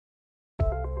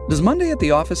Does Monday at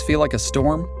the office feel like a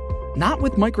storm? Not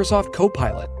with Microsoft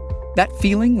Copilot. That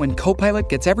feeling when Copilot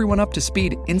gets everyone up to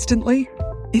speed instantly?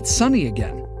 It's sunny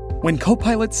again. When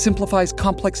Copilot simplifies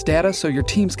complex data so your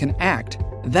teams can act,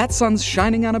 that sun's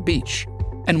shining on a beach.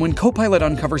 And when Copilot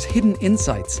uncovers hidden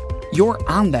insights, you're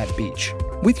on that beach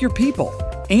with your people,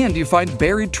 and you find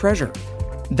buried treasure.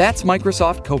 That's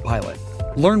Microsoft Copilot.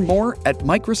 Learn more at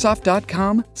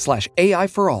Microsoft.com/AI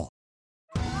for all.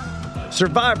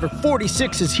 Survivor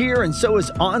 46 is here, and so is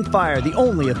On Fire, the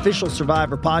only official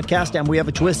Survivor podcast, and we have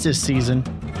a twist this season.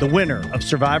 The winner of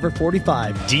Survivor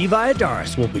 45, Dee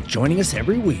Valladares, will be joining us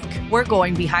every week. We're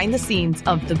going behind the scenes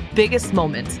of the biggest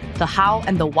moments, the how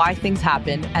and the why things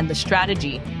happen, and the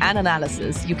strategy and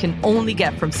analysis you can only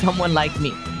get from someone like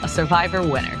me, a Survivor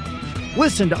winner.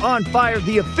 Listen to On Fire,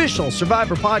 the official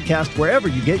Survivor podcast, wherever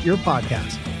you get your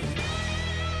podcasts.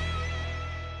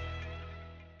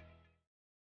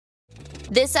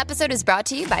 This episode is brought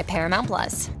to you by Paramount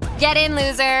Plus. Get in,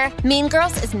 loser! Mean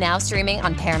Girls is now streaming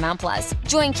on Paramount Plus.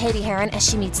 Join Katie Heron as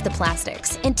she meets the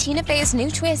plastics in Tina Fey's new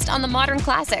twist on the modern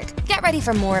classic. Get ready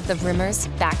for more of the rumors,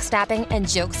 backstabbing, and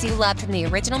jokes you loved from the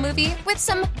original movie with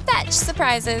some fetch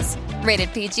surprises.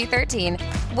 Rated PG-13.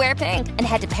 Wear pink and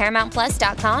head to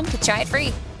ParamountPlus.com to try it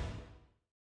free.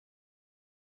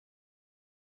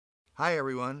 Hi,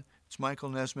 everyone. It's Michael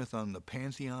Nesmith on the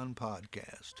Pantheon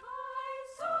Podcast.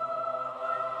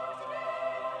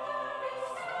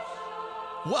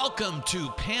 Welcome to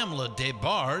Pamela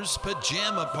DeBar's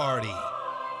Pajama Party,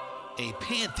 a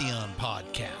Pantheon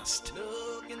podcast.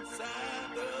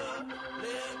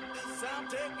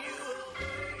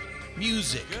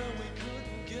 Music,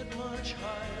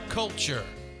 culture,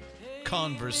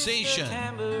 conversation,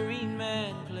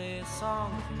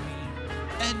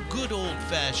 and good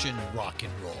old-fashioned rock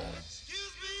and roll.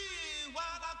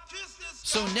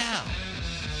 So now,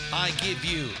 I give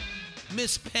you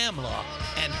Miss Pamela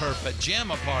and her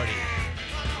Pajama Party.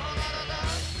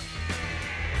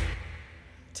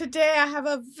 Today I have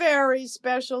a very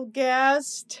special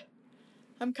guest.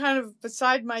 I'm kind of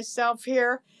beside myself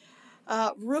here.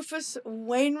 Rufus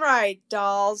Wainright,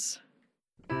 dolls.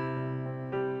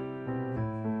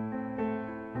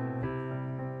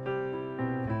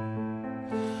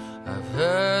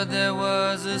 Heard there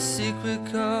was a secret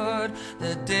chord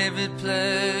that David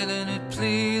played and it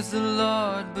pleased the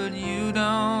Lord, but you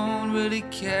don't really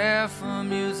care for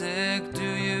music, do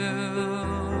you?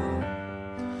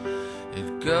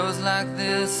 It goes like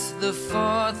this: the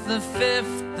fourth, the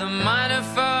fifth, the minor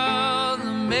fall, the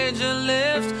major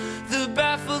lift, the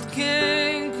baffled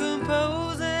king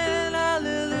composing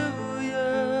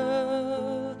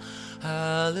hallelujah,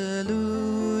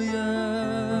 hallelujah,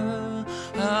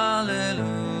 hallelujah,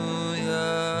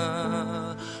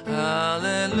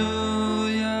 hallelujah,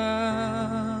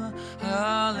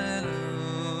 hallelujah.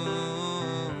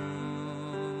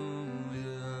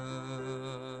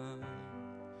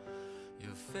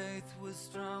 Your faith was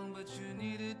strong, but you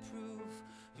needed proof.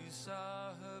 You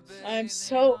saw her baby. I'm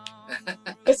so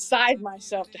beside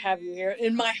myself to have you here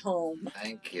in my home.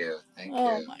 Thank you. Thank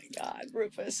Oh you. my God,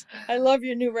 Rufus. I love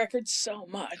your new record so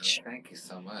much. Thank you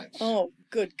so much. Oh,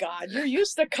 good God. You're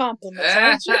used to compliments,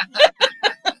 aren't you?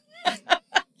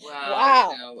 Well,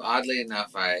 Wow. you know, oddly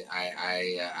enough,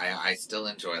 I still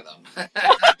enjoy them.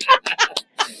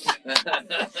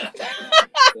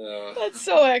 So. That's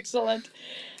so excellent.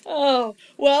 Oh,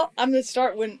 well, I'm going to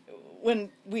start when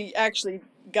we actually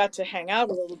got to hang out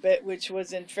a little bit, which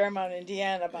was in Fairmont,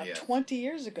 Indiana, about Yes. 20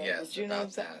 years ago. Yes, Did you know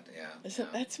about that? Yeah.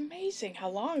 That's amazing how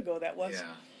long ago that was.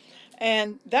 Yeah.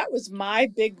 And that was my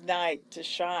big night to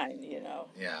shine, you know.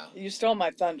 Yeah. You stole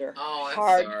my thunder. Oh, I'm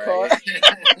Hardcore. sorry.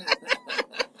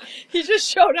 He just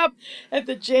showed up at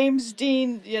the James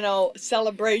Dean,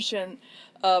 celebration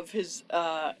of his,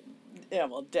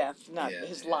 death, not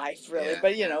his life, really.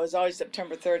 But, it was always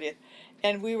September 30th.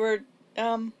 And we were,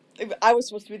 I was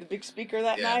supposed to be the big speaker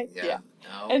that night. Yeah.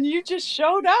 No. And you just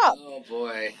showed up. Oh,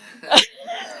 boy.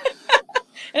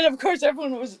 And, of course,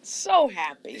 everyone was so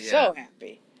happy, so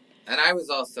happy. And I was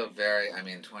also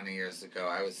 20 years ago,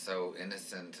 I was so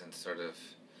innocent and sort of,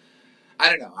 I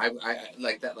don't know, I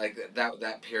like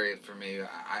that period for me,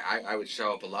 I would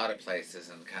show up a lot of places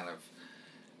and kind of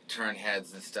turn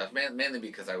heads and stuff, mainly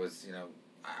because I was,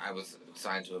 I was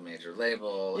signed to a major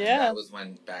label, and that was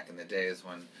back in the days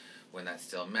when that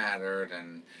still mattered,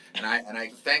 and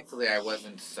I thankfully I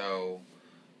wasn't so,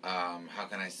 how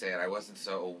can I say it, I wasn't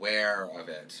so aware of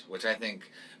it, which I think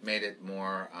made it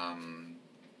more,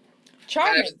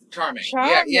 charming. Charming.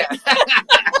 Yeah.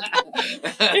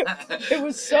 It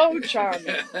was so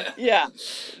charming. Yeah.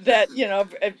 That,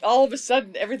 all of a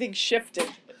sudden everything shifted.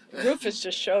 Rufus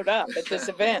just showed up at this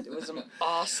event. It was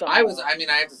awesome. I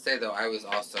have to say though, I was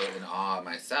also in awe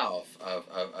myself of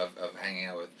hanging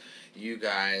out with you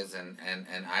guys, and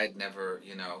I'd never,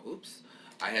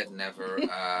 I had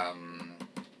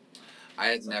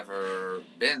never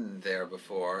been there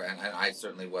before, and I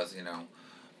certainly was,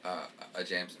 a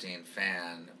James Dean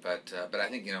fan, but I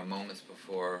think, moments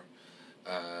before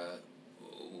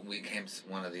we came to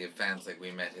one of the events, like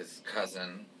we met his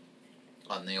cousin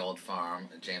on the old farm,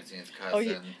 James Dean's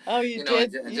cousin. You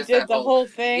did the whole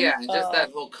thing? Yeah, and just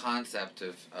that whole concept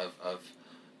of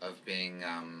being,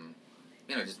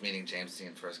 just meeting James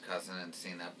Dean for his cousin and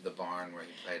seeing the barn where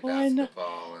he played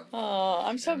basketball.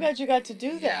 I'm so glad you got to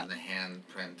do that. Yeah, and the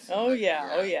handprints. It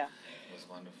was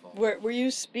wonderful. Were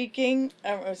you speaking,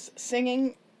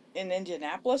 singing in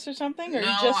Indianapolis or something? Or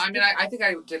no, I think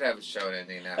I did have a show in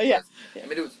Indianapolis. Yeah. I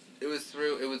mean, it was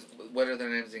what are their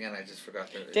names again? I just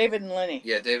forgot their. David and Lenny.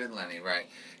 Yeah, David and Lenny, right.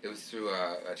 It was through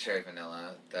Cherry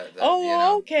Vanilla.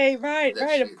 Okay, right,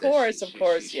 of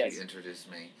course, yes. She introduced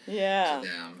me to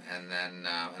them, and then,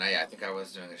 I think I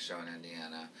was doing a show in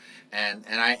Indiana, and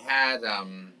I had,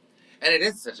 and it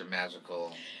is such a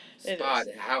magical spot.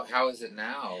 How is it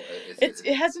now?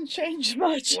 It hasn't changed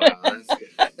much. Wow, that's good.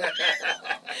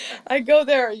 I go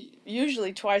there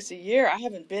usually twice a year. I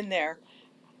haven't been there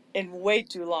in way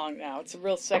too long now. It's a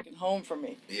real second home for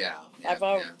me. Yeah.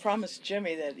 I've promised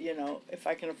Jimmy that, if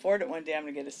I can afford it one day, I'm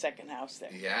going to get a second house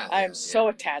there. Yeah. I am so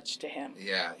attached to him.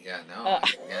 I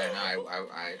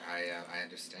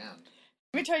understand.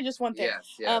 Let me tell you just one thing.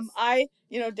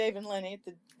 Yes. Dave and Lenny at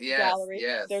the yes, gallery,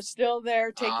 yes. they're still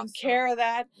there taking care of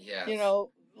that, yes.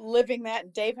 Living that.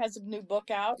 And Dave has a new book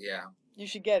out. Yeah. You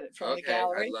should get it from the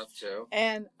gallery. I'd love to.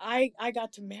 And I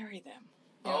got to marry them.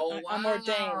 Wow. I'm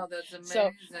ordained. That's amazing.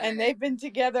 So, and they've been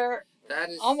together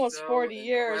almost so 40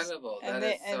 years. Incredible. And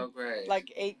that is so great.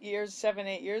 Like 8 years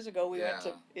ago, we went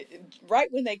to,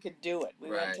 right when they could do it, we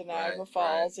went to Niagara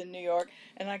Falls in New York,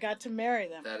 and I got to marry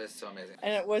them. That is so amazing.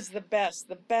 And it was the best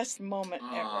moment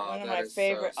ever. One of my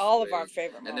favorite, all of our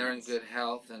favorite moments. And they're in good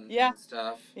health and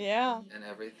stuff. Yeah. And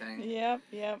everything. Yep.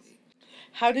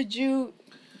 How did you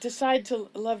decide to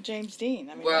love James Dean?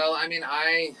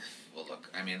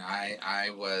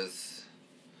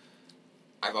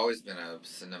 I've always been a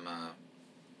cinema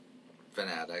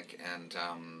fanatic, and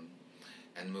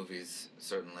movies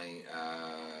certainly,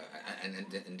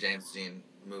 and James Dean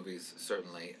movies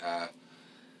certainly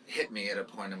hit me at a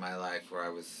point in my life where I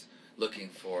was looking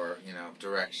for,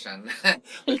 direction,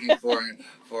 looking for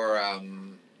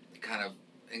kind of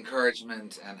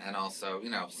encouragement and also,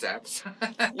 sex.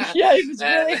 Yeah, he was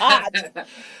really hot.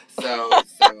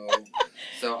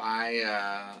 So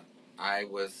I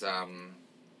was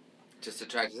just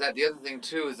attracted to that. The other thing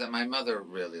too is that my mother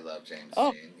really loved James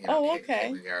Dean. Okay.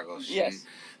 Kate McGarrigle. Yes.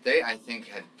 They, I think,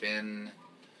 had been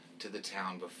to the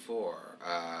town before,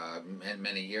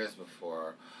 many years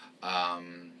before.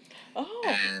 Really?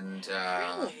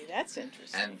 That's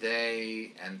interesting. And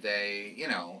they,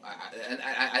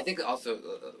 I think also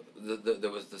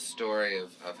there was the story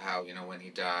of how, when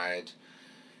he died,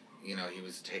 he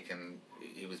was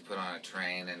put on a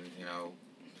train and,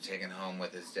 taken home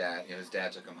with his dad. His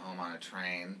dad took him home on a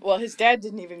train. Well, his dad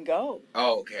didn't even go.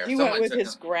 Oh, okay. He went with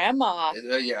his grandma.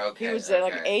 Yeah, okay. He was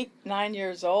like 8-9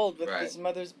 years old with his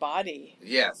mother's body.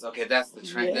 Yes, okay, that's the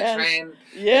train.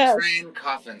 Yes. The train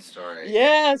coffin story.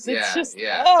 Yes, it's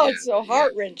it's so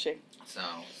heart-wrenching. So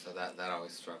that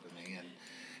always struck with me,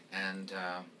 and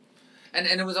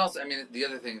it was also, the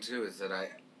other thing too is that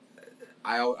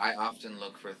I often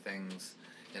look for things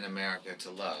in America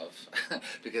to love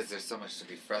because there's so much to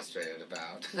be frustrated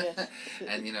about. Yeah.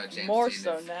 And James more Dean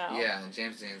so now. Yeah, and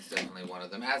James Dean is definitely one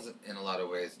of them, as in a lot of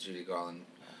ways Judy Garland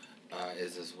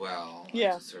is as well.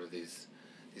 Yeah. Just sort of these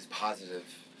positive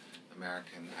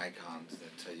American icons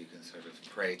that you can sort of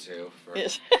pray to for a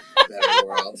better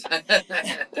world.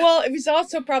 Well, it was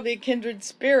also probably a kindred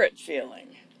spirit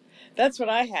feeling. That's what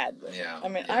I had with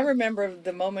it. I remember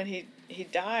the moment he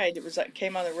died, it was like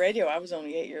came on the radio. I was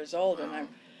only 8 years old, and I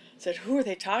said, "Who are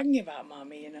they talking about,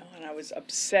 Mommy?" And I was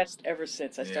obsessed ever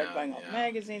since. I started buying all the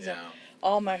magazines and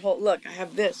all my whole look. I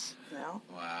have this now.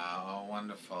 Wow,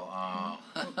 wonderful! Oh,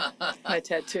 my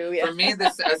tattoo. Yeah. For me,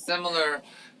 a similar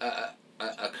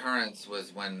occurrence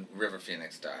was when River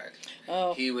Phoenix died.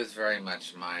 Oh. He was very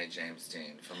much my James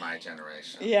Dean for my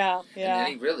generation. Yeah. And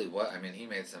he really was. He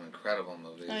made some incredible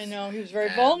movies. I know. He was very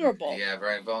vulnerable. Yeah,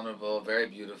 very vulnerable, very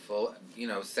beautiful.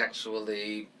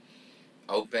 Sexually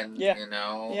open.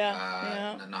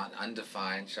 Yeah. Not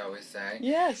undefined, shall we say?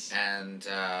 Yes. And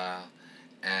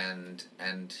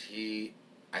he,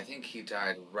 I think he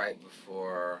died right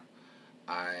before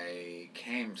I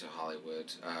came to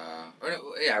Hollywood.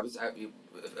 I was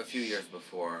a few years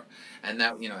before, and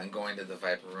that and going to the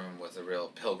Viper Room was a real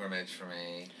pilgrimage for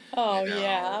me. Oh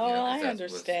yeah, well I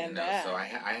understand that. So I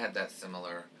had that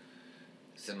similar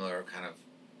kind of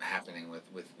happening with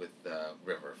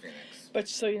River Phoenix. But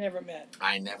so you never met?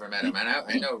 I never met him, and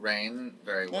I know Rain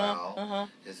very well.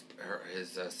 His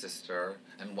sister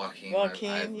and Joaquin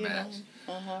I've met.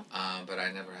 But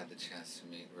I never had the chance to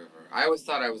meet River. I always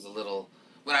thought I was a little.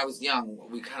 When I was young,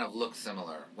 we kind of looked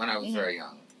similar. When I was very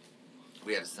young,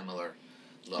 we had a similar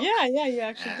look. Yeah, you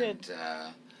actually did.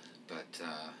 Yeah,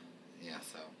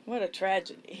 so. What a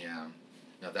tragedy. Yeah.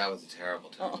 No, that was a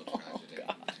terrible tragedy.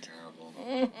 God. Terrible.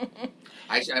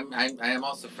 I am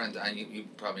also friends. You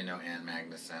probably know Ann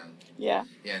Magnuson. Yeah.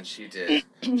 Yeah, and she did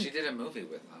a movie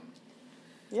with them.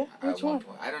 Yeah. Which one?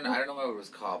 Point. I don't know what it was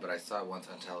called, but I saw it once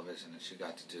on television, and she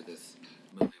got to do this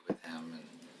movie with him, and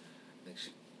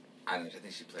I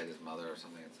think she played his mother or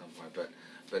something at some point,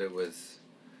 but it was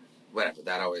whatever.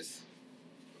 That always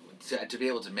to be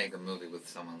able to make a movie with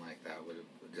someone like that would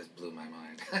just blew my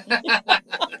mind.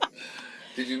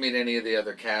 Did you meet any of the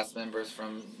other cast members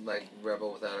from like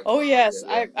Rebel Without a Cause? Oh yes,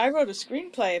 yeah. I wrote a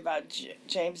screenplay about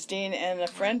James Dean and a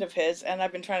friend of his, and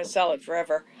I've been trying to sell it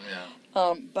forever. Yeah.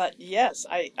 But yes,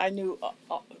 I knew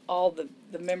all the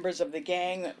members of the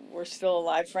gang that were still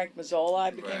alive. Frank Mazzola I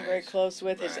became very close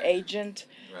with. His agent.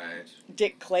 Right.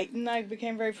 Dick Clayton I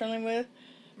became very friendly with.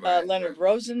 Leonard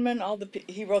Rosenman,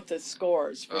 he wrote the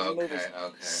scores for the movies.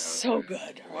 Okay. So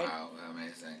good, right? Wow,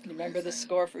 amazing. You remember the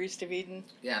score for East of Eden?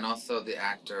 Yeah, and also the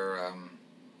actor, of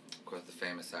course, the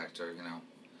famous actor, that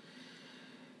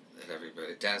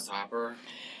everybody, Dennis Hopper.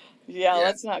 Yeah,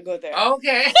 let's not go there.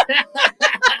 Okay.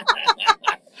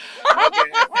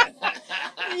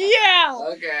 Yeah.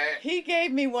 Okay. He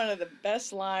gave me one of the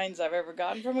best lines I've ever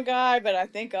gotten from a guy, but I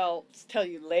think I'll tell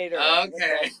you later.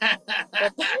 Okay.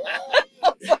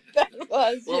 What that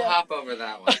was. We'll hop over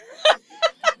that one.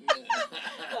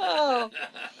 Oh.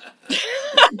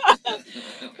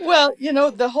 Well,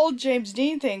 the whole James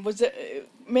Dean thing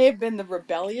may have been the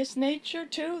rebellious nature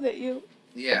too that you.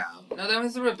 Yeah. No, that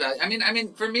was a rebellion. I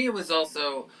mean, for me, it was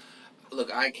also. Look,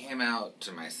 I came out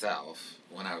to myself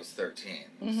when I was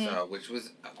 13, so which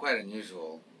was quite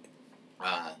unusual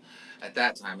at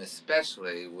that time,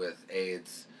 especially with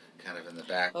AIDS kind of in the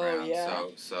background. Oh, yeah.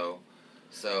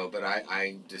 So, but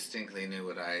I distinctly knew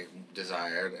what I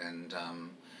desired, and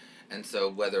so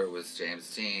whether it was James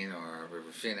Dean or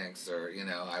River Phoenix or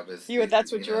I was.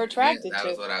 That's what you were attracted to. That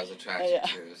was what I was attracted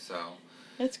to. So.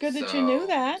 It's good that you knew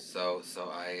that. So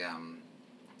I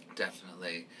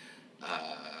definitely.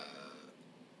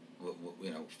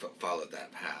 Followed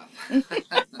that path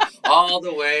all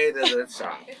the way to the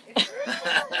shop.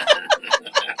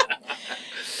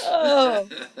 Oh,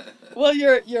 well,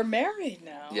 you're married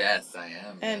now. Yes, I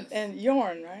am. And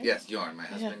Yorn, right? Yes, Yorn, my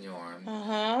husband Yorn.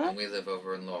 And we live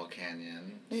over in Laurel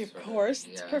Canyon. Of course,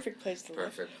 it's a perfect place to live.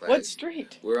 Perfect place. What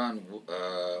street? We're on.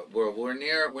 We're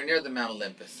near the Mount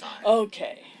Olympus sign.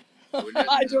 Okay.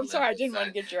 I'm sorry, I didn't want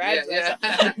to get your address.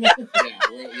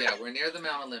 We're near the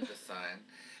Mount Olympus sign.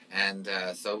 And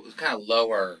so it's kind of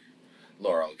lower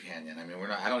Laurel Canyon. I mean,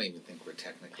 I don't even think we're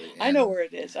technically in. I know where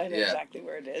it is. I know exactly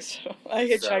where it is. I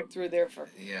hitchhiked through there for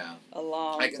a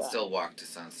long time. I can still walk to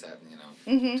Sunset,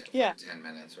 10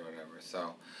 minutes or whatever.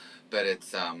 So, but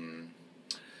it's, in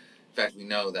fact, we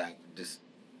know that just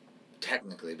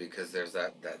technically because there's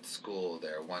that school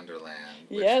there, Wonderland.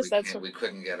 Which we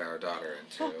couldn't get our daughter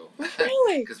into. Oh,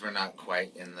 really? Because we're not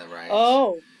quite in the right.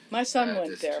 Oh. My son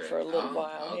went there for a little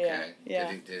while. Okay. Yeah.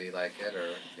 Did he like it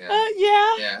or?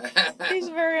 Yeah. He's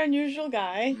a very unusual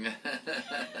guy.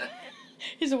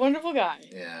 He's a wonderful guy.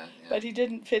 Yeah. But he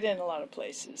didn't fit in a lot of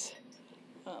places.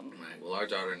 Right. Well, our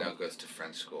daughter now goes to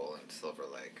French school in Silver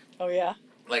Lake. Oh yeah.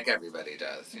 Like everybody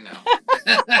does,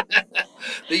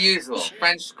 The usual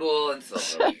French school in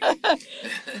Silver Lake.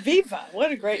 Viva,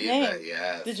 what a great name.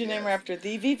 Yes. Did you name her after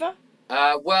the Viva?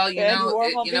 Well,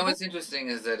 what's interesting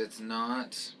is that it's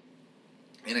not.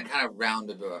 In a kind of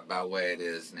roundabout way, it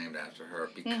is named after her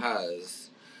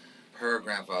because her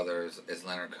grandfather is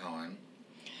Leonard Cohen,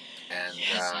 and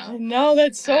I know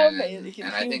that's so amazing.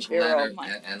 And I think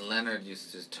Leonard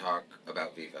used to talk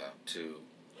about Viva to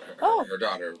her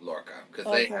daughter Lorca because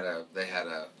they had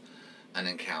an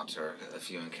encounter, a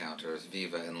few encounters,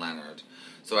 Viva and Leonard.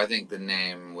 So I think the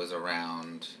name was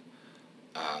around.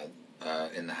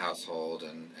 In the household,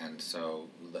 and so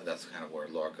that's kind of where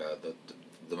Lorca,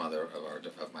 the mother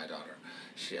of my daughter,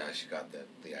 she got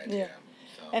the idea. Yeah.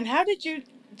 So. And how did you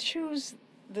choose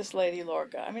this lady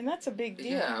Lorca? I mean, that's a big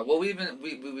deal. Yeah. Well, we've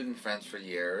been friends for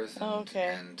years. And,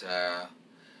 okay. And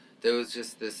there was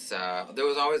just this. There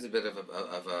was always a bit of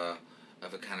a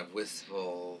kind of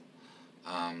wistful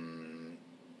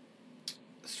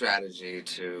strategy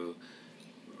to,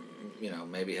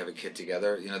 maybe have a kid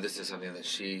together. This is something that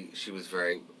she was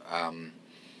very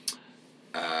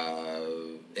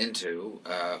into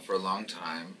for a long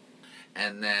time,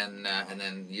 and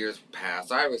then years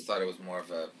passed. I always thought it was more of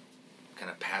a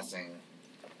kind of passing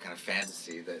kind of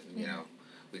fantasy that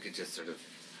we could just sort of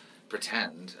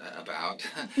pretend about.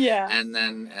 Yeah.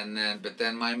 But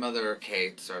then my mother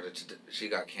Kate she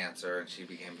got cancer, and she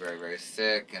became very, very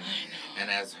sick, and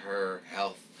as her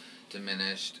health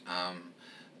diminished,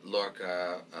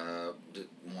 Lorca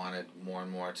wanted more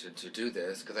and more to do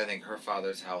this, because I think her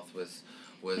father's health was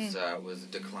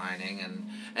declining,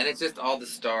 and it's just all the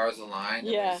stars aligned.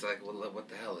 Yeah. And it's like, well, what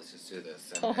the hell? Let's just do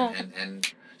this.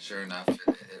 And sure enough,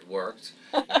 it worked.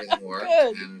 Everything worked.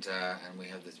 Good. And we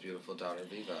have this beautiful daughter,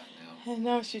 Viva, now. I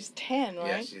know, she's 10, right?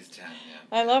 Yeah, she's 10.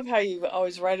 Yeah. I love how you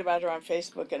always write about her on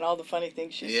Facebook and all the funny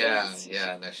things she says.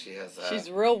 Yeah. No, she has. She's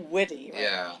real witty. Right?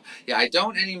 Yeah. I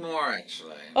don't anymore,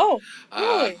 actually. Oh,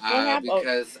 really? What happened?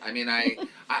 Because I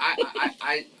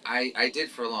did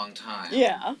for a long time.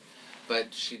 Yeah.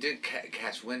 But she did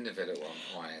catch wind of it at one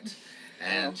point,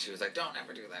 and she was like, "Don't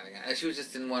ever do that again." And she was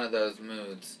just in one of those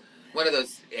moods, one of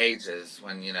those ages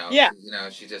when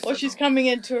she just. Well, she's coming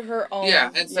into her own.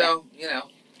 Yeah, and so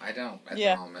I don't at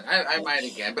the moment. I might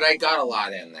again, but I got a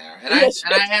lot in there, and I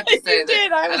have to say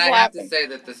I have to say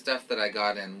that the stuff that I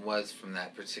got in was from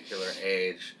that particular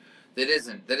age. That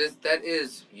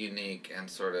is unique and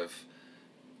sort of,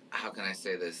 how can I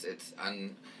say this?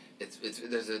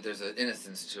 There's an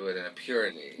innocence to it and a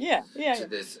purity. To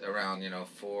this around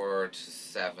 4 to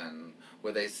 7,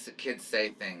 where kids say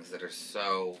things that are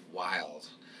so wild,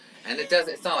 and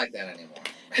it's not like that anymore.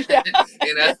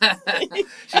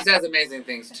 She says amazing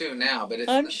things too now, but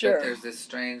I'm sure there's this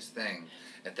strange thing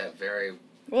at that very.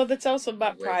 Well, that's also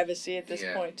about privacy at this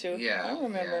point too. Yeah. I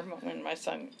remember when my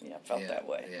son felt that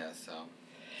way. Yeah. So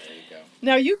there you go.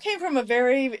 Now you came from a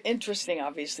very interesting,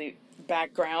 obviously,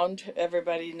 background.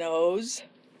 Everybody knows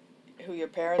who your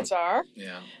parents are.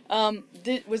 Yeah.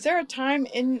 Was there a time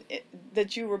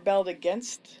that you rebelled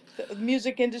against the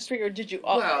music industry, or did you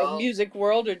or music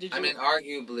world, or did you? I mean,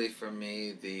 arguably for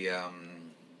me,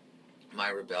 my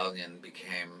rebellion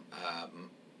became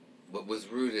what was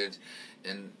rooted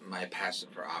in my passion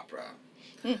for opera,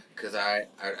 because I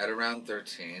at around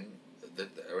 13,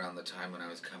 around the time when I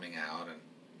was coming out and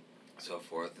so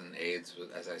forth, and AIDS,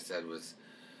 as I said, was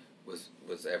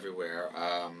everywhere.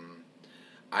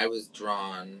 I was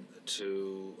drawn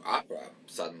to opera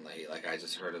suddenly. Like, I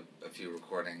just heard a few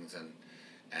recordings, and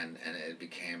it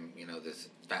became this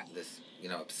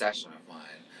obsession of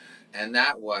mine, and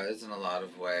that was in a lot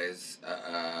of ways,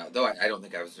 though I don't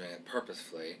think I was doing it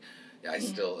purposefully. I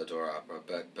still adore opera,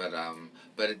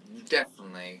 but it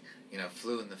definitely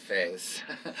flew in the face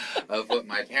of what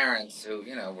my parents, who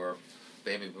were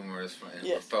baby boomers and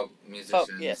were folk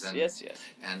musicians,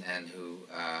 and who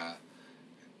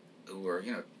were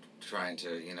trying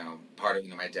to part of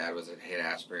my dad was at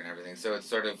Haight-Ashbury and everything, so it's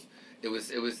sort of it was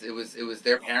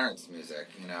their parents' music,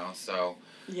 so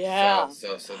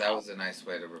so that was a nice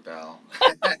way to rebel.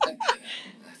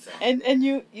 And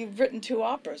you've written 2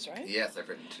 operas, right? Yes, I've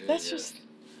written 2. That's just.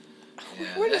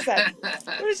 Where does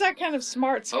that kind of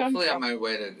smarts come from? Hopefully on my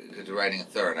way to writing a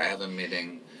 3rd. I have a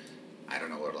meeting. I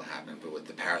don't know what will happen, but with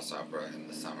the Paris Opera in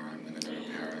the summer, I'm going to go to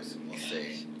Paris, and we'll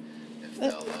see if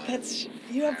they'll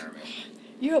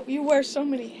you wear so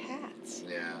many hats.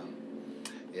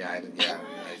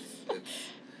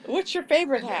 What's your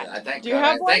favorite hat? Thank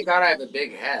God I have a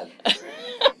big head.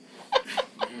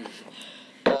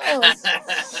 Oh,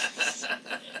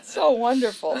 so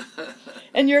wonderful.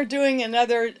 And you're doing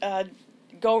another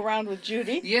go-round with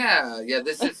Judy? Yeah,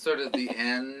 this is sort of the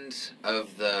end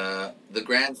of the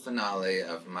grand finale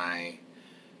of my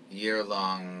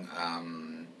year-long,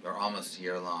 or almost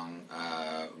year-long,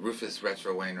 Rufus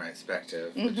Retro Wainright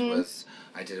Spective, which was,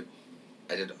 I did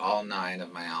all 9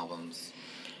 of my albums,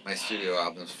 my studio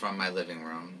albums, from my living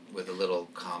room with a little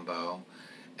combo,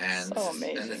 and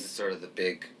this is sort of the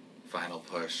big final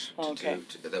push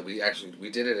that we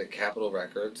did it at Capitol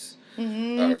Records,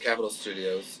 or Capitol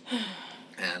Studios,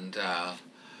 and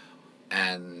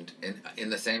in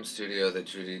the same studio that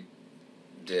Judy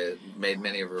made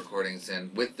many of her recordings in,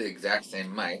 with the exact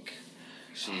same mic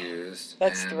she used.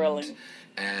 That's thrilling.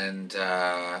 And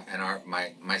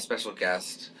my special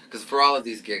guest, because for all of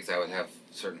these gigs I would have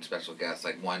certain special guests,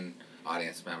 like one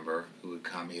audience member who would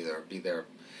come, either be there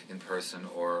in person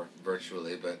or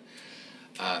virtually, but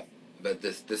but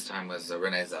this time was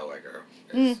Renee Zellweger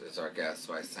is our guest,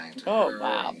 so I sang to her. Oh,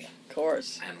 wow. Of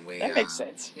course. And we, that makes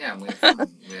sense. Yeah, and we had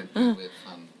fun. we had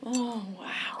fun. Oh,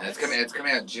 wow. And it's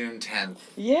coming out June 10th.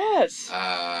 Yes.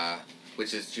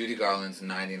 Which is Judy Garland's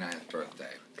 99th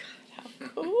birthday. God, how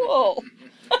cool.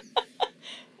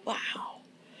 Wow.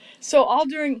 So all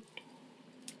during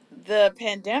the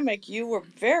pandemic, you were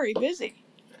very busy.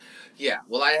 Yeah.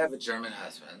 Well, I have a German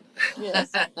husband.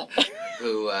 Yes.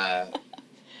 Who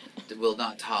will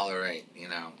not tolerate,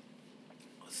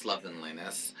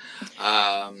 slovenliness.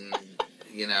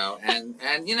 You know, and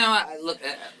I look.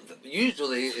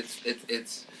 Usually,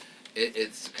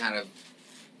 it's kind of,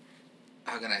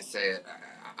 how can I say it?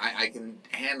 I can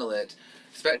handle it,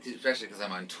 especially because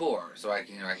I'm on tour, so I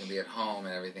can be at home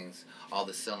and all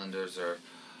the cylinders are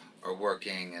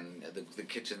working, and the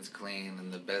kitchen's clean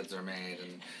and the beds are made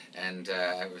and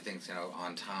everything's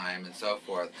on time and so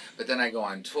forth. But then I go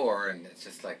on tour and it's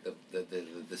just like the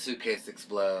suitcase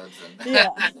explodes and, yeah.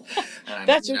 and I'm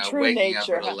That's your true waking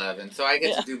nature. up at 11, so I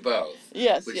get to do both.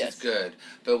 Yes, which is good.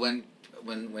 But when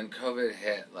COVID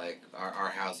hit, like our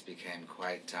house became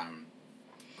quite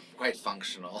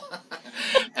functional,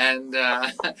 and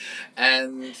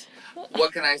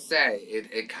what can I say?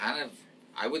 It kind of,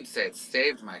 I wouldn't say it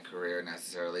saved my career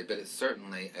necessarily, but it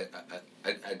certainly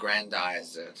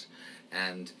aggrandized it,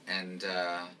 and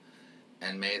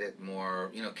made it more,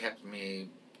 kept me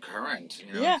current,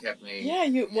 kept me. Yeah,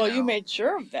 you made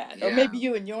sure of that, or maybe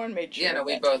you and Jorn made sure. Yeah, no, of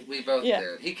we that. both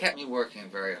did. He kept me working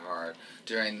very hard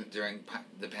during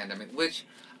the pandemic, which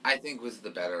I think was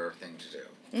the better thing to do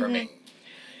for me.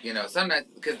 Sometimes,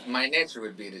 because my nature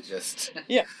would be to just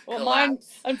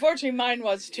collapse. Unfortunately, mine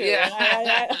was too.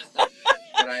 Yeah.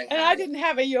 And I didn't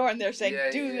have a Jorn there saying,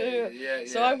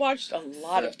 So I watched a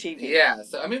lot of TV. Yeah,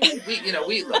 so I mean, we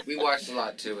watched a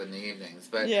lot too in the evenings,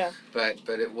 but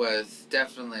it was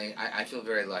definitely, I feel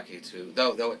very lucky to,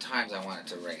 though at times I wanted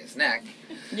to wring his neck.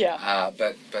 Yeah.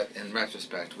 But in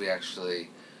retrospect, we actually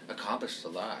accomplished a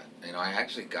lot. I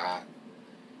actually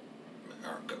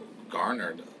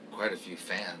garnered quite a few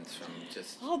fans from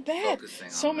just focusing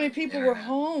on so many people internet. were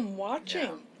home watching.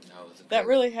 Yeah. No, that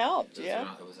really helped. It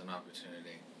was an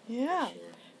opportunity. Yeah. For sure.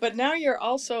 But now you're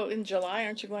also in July,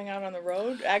 aren't you going out on the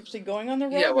road? Actually going on the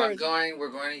road? Yeah, well,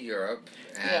 we're going to Europe,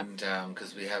 and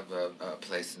because we have a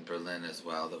place in Berlin as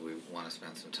well that we want to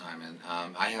spend some time in.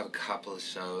 I have a couple of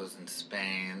shows in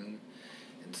Spain,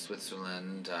 in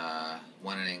Switzerland,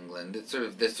 one in England. It's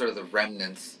sort of the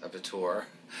remnants of a tour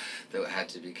that had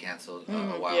to be canceled a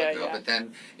while ago. Yeah. But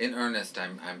then, in earnest,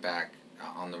 I'm back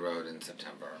on the road in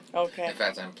September. Okay. In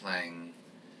fact, I'm playing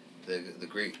the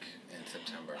Greek in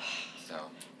September. So.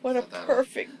 What a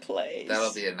perfect place.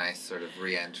 That'll be a nice sort of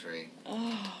re-entry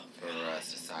for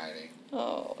society.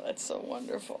 Oh, that's so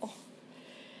wonderful.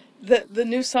 The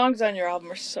new songs on your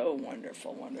album are so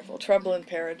wonderful. Trouble in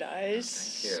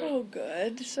Paradise. Thank you. So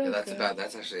good.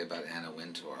 That's actually about Anna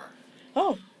Wintour.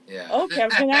 Oh. Yeah. Okay, I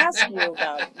was going to ask you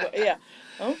about it. Yeah.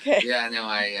 Okay. Yeah, no,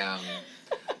 I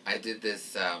did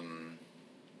this,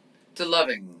 it's a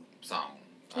loving song.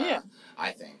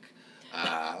 I think.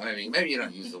 Maybe you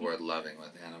don't use the word loving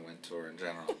with Anna Wintour in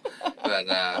general, but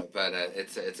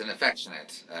it's an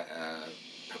affectionate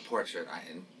portrait,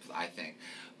 I think.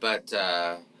 But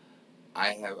there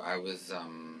are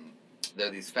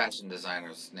these fashion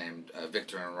designers named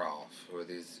Victor and Rolf, who are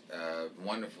these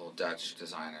wonderful Dutch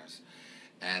designers,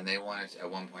 and they wanted at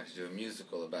one point to do a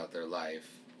musical about their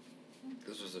life.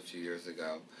 This was a few years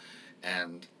ago,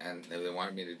 and they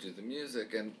wanted me to do the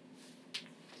music, and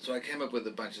so I came up with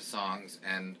a bunch of songs,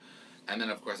 and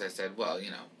then of course I said, well,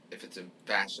 if it's a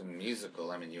fashion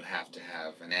musical, you have to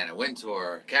have an Anna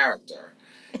Wintour character,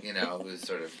 who's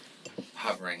sort of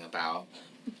hovering about,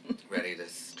 ready to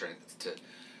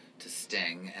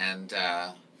sting, and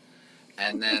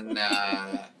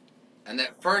then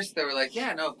at first they were like,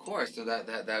 yeah, no, of course, so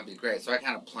that'd be great. So I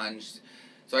kind of plunged.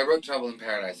 So I wrote Trouble in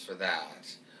Paradise for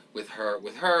that, with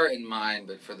her in mind,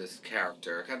 but for this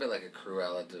character, kind of like a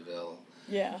Cruella de Vil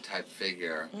type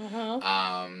figure.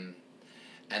 And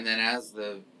then as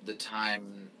the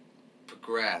time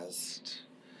progressed,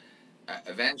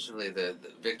 eventually the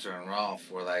Victor and Rolf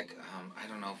were like, I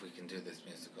don't know if we can do this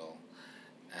musical.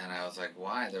 And I was like,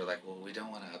 why? They were like, well, we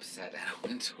don't want to upset Anna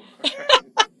Wintour.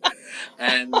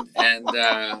 and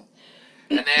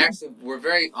they actually were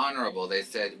very honorable. They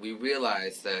said, we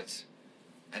realized that,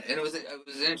 and it was an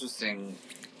interesting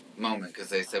moment, because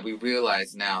they said, we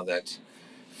realize now that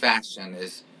fashion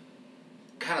is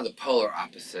kind of the polar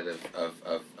opposite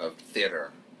of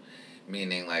theater,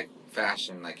 meaning like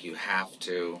fashion, like you have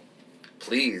to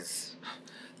please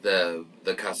the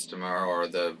customer or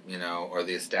the or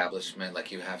the establishment.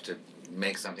 Like, you have to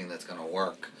make something that's going to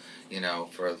work,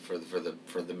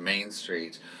 for the main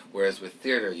street. Whereas with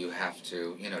theater, you have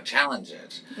to challenge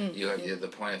it. Mm-hmm. The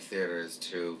point of theater is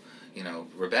to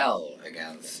rebel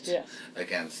against the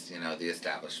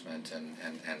establishment and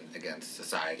against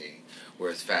society.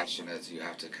 Whereas fashion is, you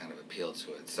have to kind of appeal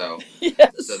to it. So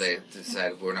yes. So they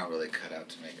decided we're not really cut out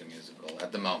to make a musical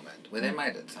at the moment. Well, they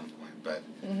might at some point, but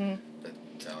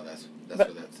so that's where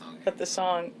that song came. But the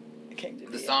song came to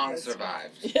be. The song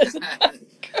survived. Yes.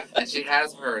 And she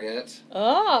has heard it.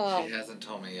 Oh. She hasn't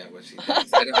told me yet what she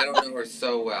thinks. I don't know her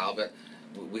so well, but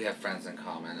we have friends in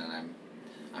common, and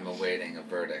I'm awaiting a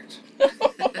verdict.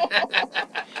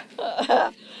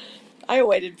 I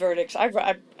awaited verdicts. I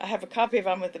have a copy of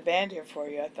I'm with the Band here for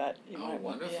you. I thought you might.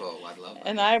 Wonderful! I'd love that.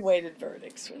 And I awaited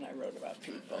verdicts when I wrote about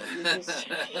people.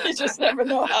 You just never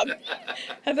know how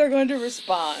they're going to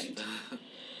respond.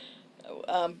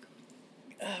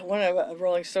 One of a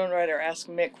Rolling Stone writer asked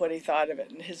Mick what he thought of it,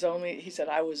 and he said,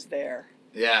 "I was there."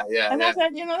 Yeah. And I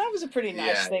thought, that was a pretty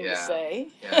nice thing to say.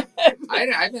 Yeah.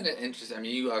 I've been interested. I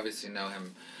mean, you obviously know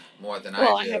him more than I do.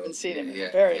 Well, I haven't seen him in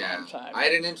a very long time. I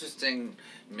had an interesting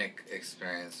Mick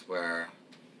experience where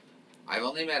I've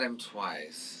only met him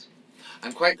twice.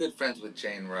 I'm quite good friends with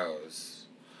Jane Rose,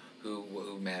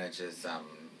 who manages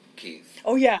Keith.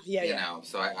 Oh yeah.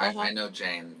 So I know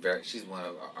Jane she's one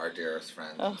of our dearest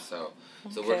friends. Oh, so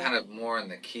we're kind of more in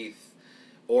the Keith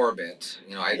orbit.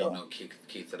 I don't know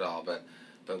Keith at all, but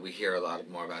we hear a lot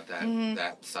more about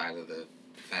that side of the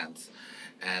fence.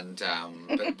 And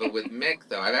but with Mick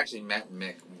though, I've actually met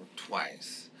Mick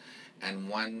twice, and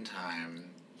one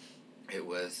time it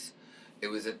was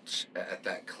at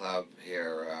that club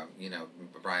here,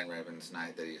 Brian Rabin's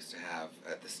night that he used to have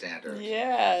at the Standard.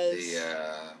 Yes.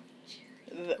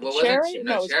 The Cherry?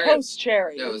 No, it was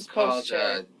post-Cherry. No, it was called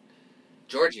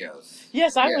Giorgio's.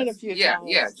 Yes, I went a few times.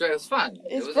 Yeah, it was fun.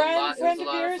 Is Brian a friend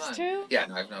of yours too? Yeah,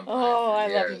 no, I've known Brian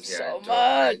for years. I love him so much.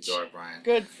 I adore Brian.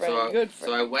 Good friend,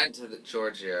 So I went to the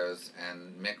Giorgio's,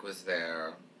 and Mick was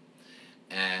there,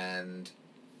 and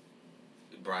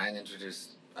Brian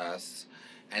introduced us,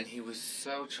 and he was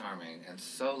so charming and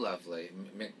so lovely,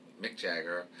 Mick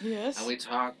Jagger. Yes. And we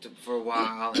talked for a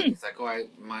while, and he's like, "Oh, I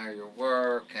admire your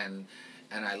work," and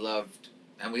I loved,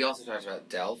 and we also talked about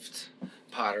Delft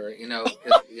pottery,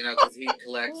 because he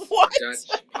collects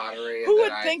Dutch pottery. Who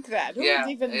would think that? Who would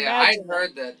even imagine I'd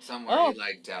heard that somewhere he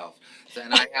liked Delft,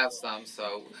 and I have some,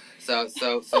 so we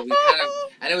kind of,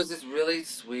 and it was this really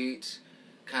sweet,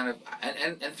 kind of,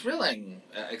 and thrilling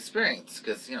experience,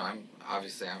 because I'm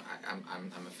obviously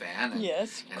I'm a fan, and,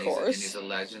 yes, of and course, he's a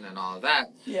legend and all of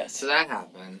that. Yes. So that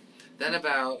happened. Then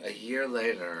about a year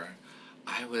later,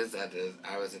 I was at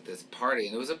this party,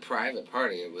 and it was a private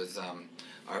party. It was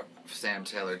our Sam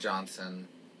Taylor Johnson,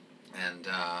 and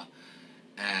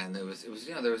there was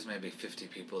there was maybe 50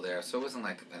 people there, so it wasn't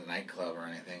like a nightclub or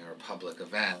anything or a public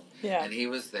event. Yeah. And he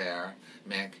was there,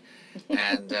 Mick,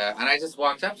 and I just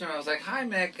walked up to him. I was like, "Hi,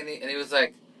 Mick," and he was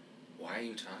like, "Why are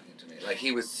you talking to me?" Like,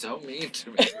 he was so mean to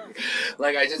me.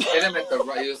 Like, I just hit him at the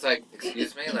right. He was like,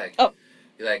 "Excuse me," like,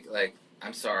 like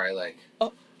I'm sorry, like,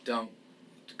 don't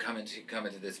come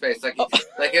into this space. Like,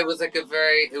 like it was like a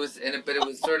very, it was in it, but it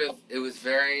was sort of, it was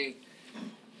very,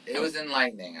 it was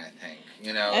enlightening, I think,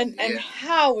 And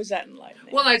how was that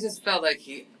enlightening? Well, I just felt like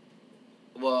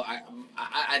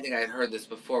I think I had heard this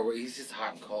before, where he's just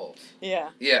hot and cold. Yeah.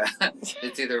 Yeah.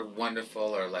 It's either wonderful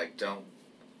or like, don't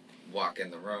walk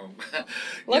in the room.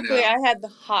 Luckily, I had the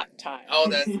hot time. Oh,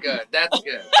 that's good. That's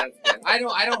good. I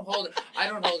don't hold it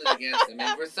against him.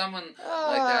 And for someone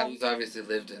like that who's obviously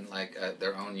lived in like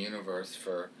their own universe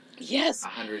for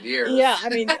 100 years. Yeah, I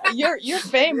mean, you're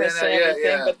famous and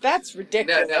everything, but that's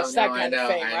ridiculous. That kind of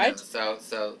fame, right? So,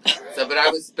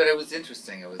 but it was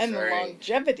interesting. It was and very, the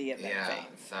longevity of that fame.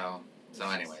 So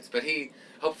anyways, but he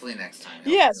hopefully next time.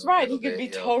 Yes, right. He could be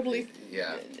totally,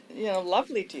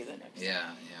 lovely to you the next time.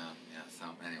 Yeah. So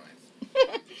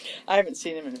anyways. I haven't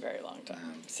seen him in a very long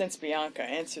time. Since Bianca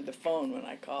answered the phone when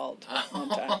I called one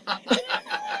time.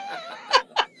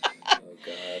 Oh,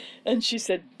 God. And she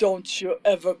said, "Don't you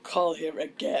ever call here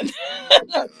again."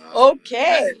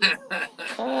 Okay.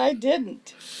 I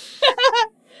didn't.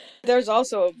 There's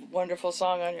also a wonderful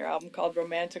song on your album called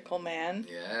 "Romantical Man."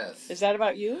 Yes. Is that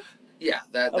about you? Yeah,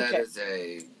 that is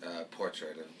a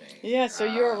portrait of me. Yeah, so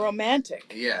you're a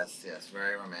romantic. Yes,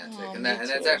 very romantic. Oh, and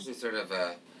that's actually sort of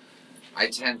I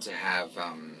tend to have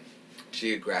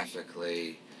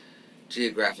geographically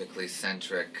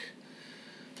centric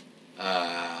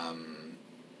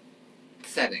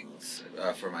settings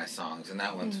for my songs, and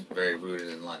that one's very rooted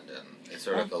in London. It's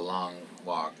sort of a long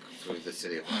walk through the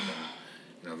city of London.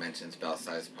 You know, mentions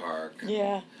Belsize Park. And,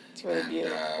 yeah, it's really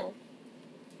beautiful.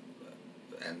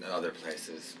 And other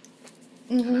places.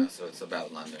 Mm-hmm. You know, so it's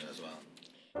about London as well.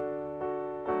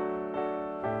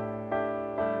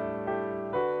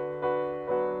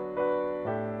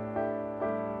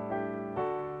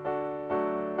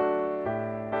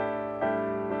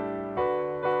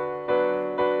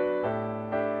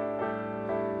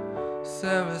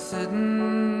 7 sittings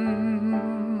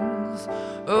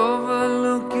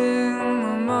overlooking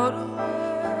the motorway,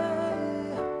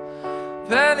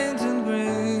 Paddington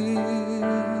Green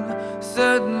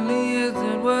certainly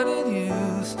isn't what it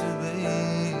used to be.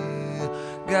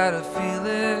 Got a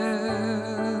feeling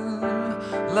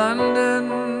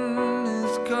London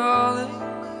is calling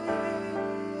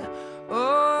me,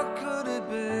 or could it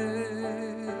be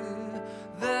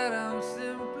that I'm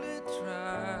simply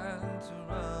trying to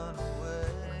run away?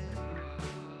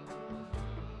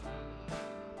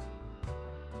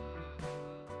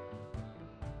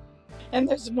 And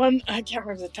there's one, I can't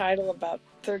remember the title, about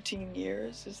 13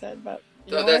 years. Is that about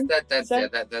So Yorn? that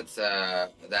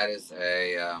is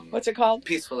a What's it called?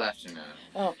 Peaceful Afternoon.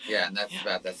 Oh. Yeah, and that's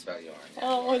about Yorn.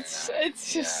 Oh, it's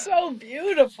just so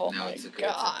beautiful. No, My it's a good,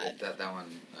 God. that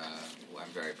one I'm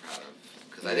very proud of,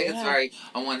 because I think it's very,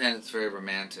 on one hand, it's very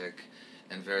romantic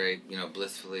and very, you know,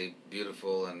 blissfully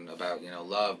beautiful and about, you know,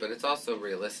 love, but it's also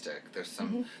realistic. There's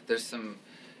some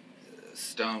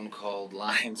stone cold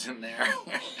lines in there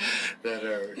that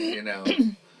are, you know,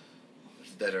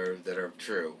 that are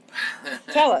true.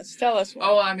 Tell us.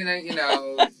 Oh, I mean, you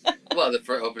know, well, the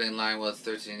first opening line was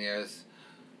 13 years.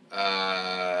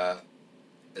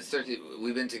 It's 13.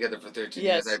 We've been together for 13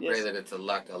 years. I pray that it's a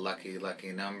lucky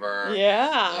number.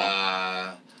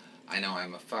 Yeah. I know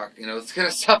I'm a fuck. You know, it's kind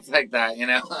of stuff like that. You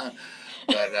know,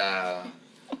 but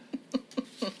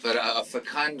a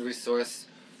fecund resource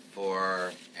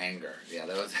for anger. Yeah,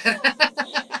 that was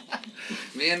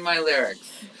me and my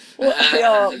lyrics.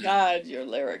 Oh God, your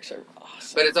lyrics are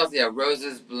awesome. But it's also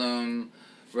roses bloom,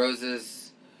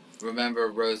 roses. Remember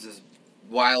roses.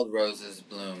 Wild roses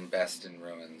bloom best in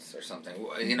ruins, or something.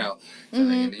 You know,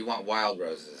 something, you want wild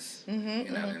roses,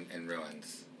 you know, in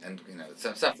ruins, and you know,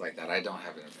 some stuff like that. I don't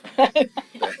have it in front of me,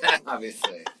 but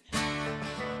obviously.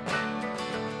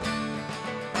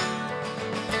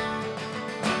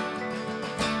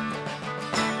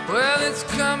 Well, it's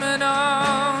coming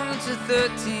on to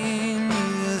 13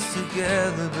 years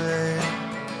together, babe.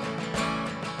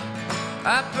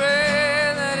 I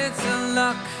pray that it's a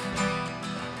lucky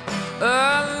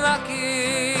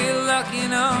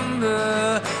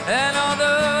number. And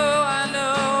although I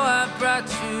know I brought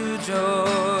you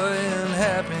joy and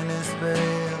happiness,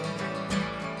 babe,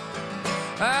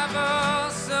 I've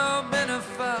also been a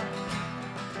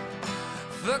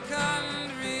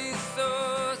fecund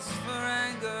resource for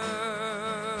anger.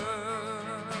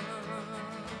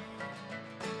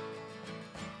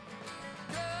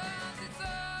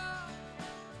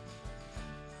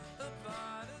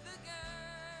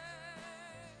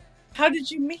 How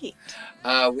did you meet?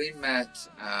 We met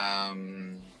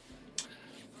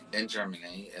in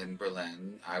Germany, in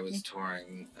Berlin. I was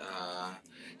touring.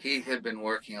 He had been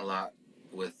working a lot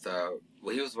with,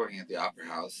 he was working at the Opera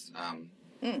House,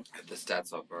 at the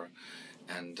Staatsoper,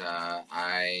 and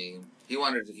he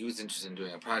was interested in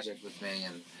doing a project with me,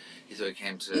 and so he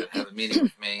came to have a meeting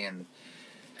with me,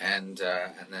 and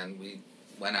then we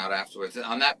went out afterwards. And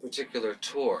on that particular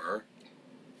tour,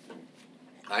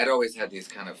 I'd always had these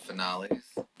kind of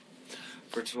finales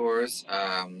for tours.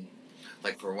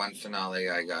 Like for one finale,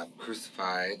 I got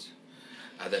crucified,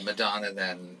 that Madonna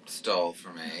then stole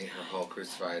from me. Her whole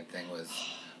crucified thing was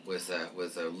a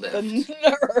lift. The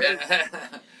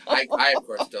nerve. I of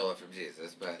course stole it from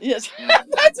Jesus, but yes,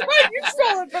 that's right. You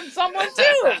stole it from someone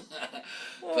too.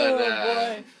 But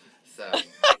boy. so I'm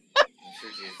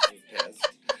sure Jesus is pissed.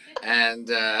 And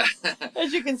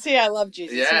as you can see, I love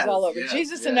Jesus. Yes, he's all over. yes,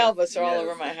 Jesus yes, and Elvis are all yes.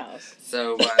 over my house.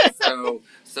 So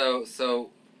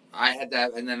I had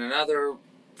that, and then another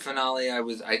finale.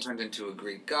 I turned into a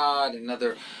Greek god.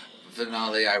 Another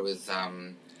finale, I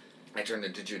turned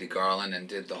into Judy Garland and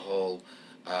did the whole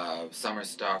summer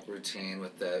stock routine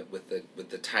with the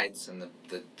tights and the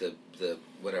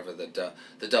whatever the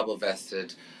double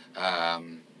vested.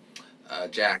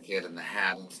 Jacket and the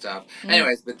hat and stuff.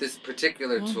 Anyways, but this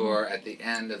particular tour, at the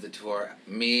end of the tour,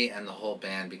 me and the whole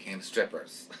band became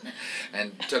strippers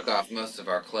and took off most of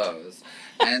our clothes.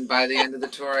 And by the end of the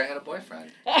tour, I had a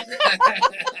boyfriend.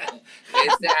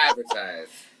 It's to advertise.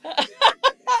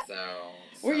 So.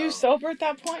 Were you sober at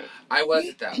that point? I was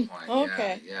at that point.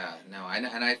 Okay. Yeah. No, and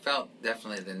I felt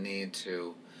definitely the need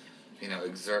to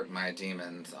exert my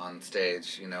demons on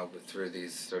stage, through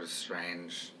these sort of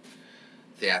strange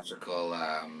theatrical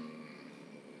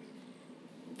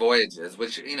voyages,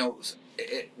 which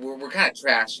were kind of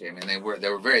trashy. I mean, they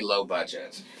were very low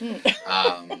budget,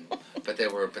 but they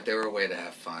were a way to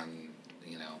have fun,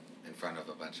 in front of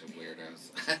a bunch of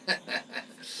weirdos.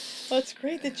 Well, it's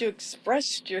great that you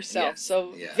expressed yourself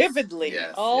so yes, vividly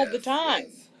all the time.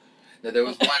 Yes. No, there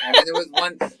was one. I mean, there was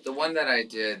one. The one that I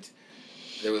did.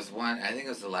 There was one. I think it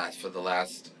was the last.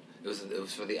 It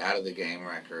was for the Out of the Game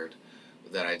record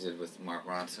that I did with Mark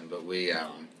Ronson. But we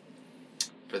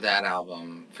for that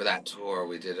album, for that tour,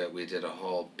 we did a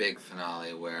whole big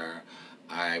finale where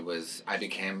I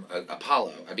became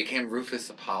Apollo. I became Rufus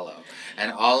Apollo,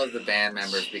 and all of the band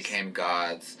members became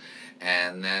gods.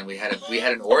 And then we had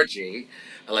an orgy,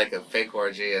 like a fake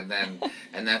orgy, and then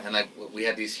we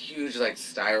had these huge like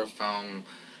styrofoam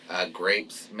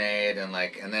grapes made, and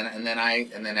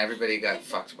then everybody got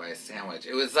fucked by a sandwich.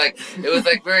 It was like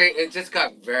it just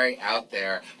got very out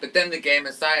there. But then the Gay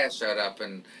Messiah showed up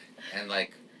and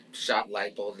like shot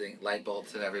light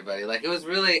bolts at everybody. Like, it was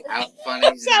really funny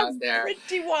and out there.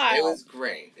 Pretty wild. It was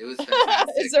great. It was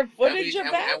fantastic. Is there footage of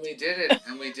that? And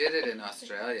we did it in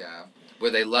Australia, where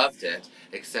they loved it.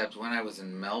 Except when I was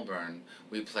in Melbourne,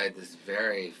 we played this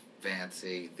very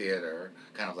fancy theater,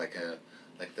 kind of like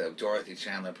the Dorothy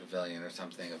Chandler Pavilion or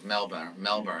something of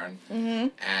Melbourne. Mm-hmm.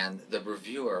 And the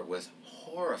reviewer was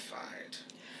horrified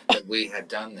that we had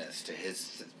done this to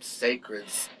his sacred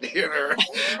theater,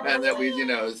 and that we,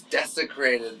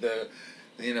 desecrated the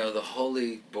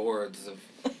holy boards of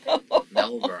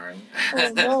Melbourne.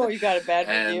 Oh no, you got a bad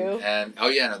review. And oh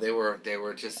yeah, no, they were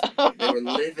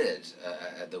livid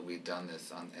that we'd done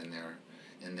this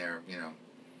in their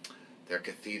their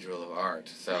cathedral of art.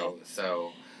 So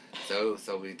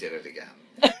we did it again.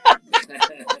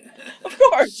 Of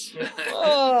course.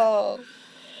 Oh.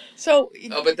 So.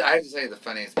 Oh, but I have to say the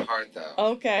funniest part though.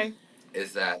 Okay.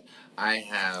 Is that I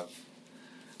have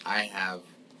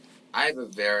a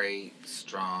very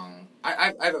strong.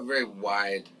 I have a very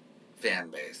wide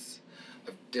fan base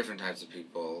of different types of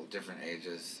people, different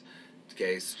ages,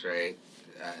 gay, straight,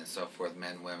 and so forth,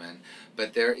 men, women.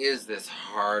 But there is this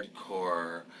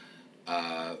hardcore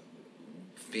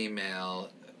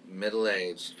female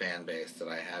middle-aged fan base that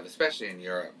I have, especially in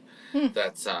Europe.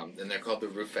 That's and they're called the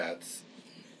Ruffettes.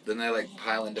 Then they like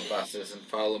pile into buses and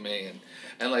follow me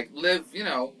and like live.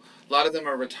 A lot of them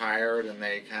are retired and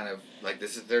they kind of like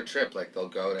this is their trip. Like they'll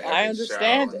go to every show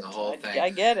and the whole thing. I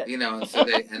get it. And so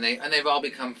they've all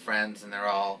become friends and they're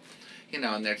all,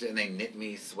 and they knit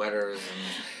me sweaters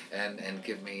and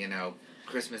give me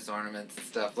Christmas ornaments and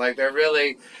stuff. Like they're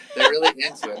really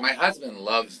into it. My husband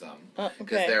loves them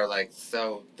because they're like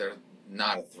they're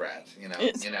not a threat.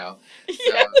 Yes.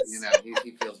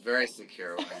 He feels very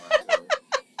secure when I'm on tour.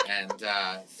 And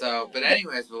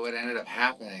but what ended up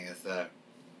happening is that,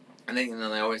 and they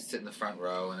always sit in the front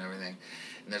row and everything,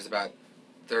 and there's about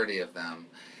 30 of them,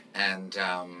 and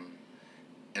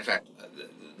in fact,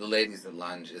 the Ladies That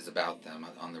Lunge is about them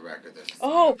on the record.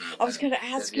 I was going to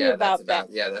ask you about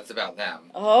that. Yeah, that's about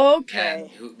them.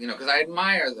 Okay. And because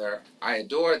I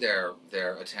adore their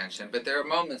attention, but there are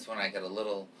moments when I get a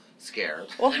little scared.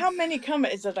 Well, how many come?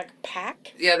 Is it like a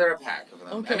pack? Yeah, there are a pack of them.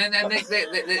 Okay. I mean, and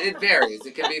it varies.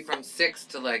 It can be from 6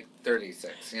 to like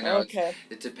 36. Okay.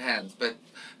 It depends. But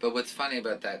what's funny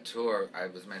about that tour I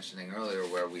was mentioning earlier,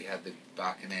 where we had the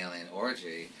Bacchanalian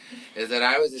orgy, is that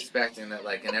I was expecting that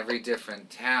like in every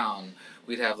different town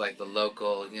we'd have like the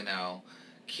local,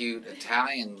 cute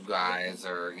Italian guys,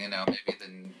 or maybe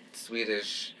the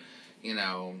Swedish,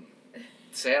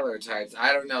 sailor types.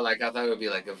 I don't know, like I thought it would be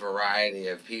like a variety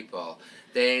of people.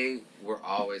 They were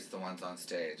always the ones on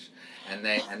stage, and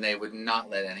they would not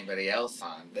let anybody else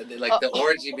on. Like the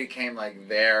orgy became like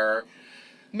their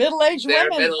middle-aged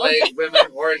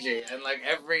women orgy, and like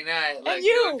every night, like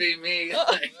it would be me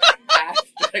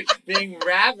like being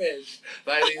ravished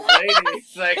by these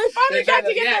ladies. Like they finally got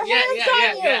to get their hands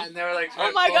on you. And they were like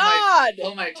trying to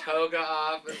pull my toga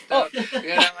off and stuff.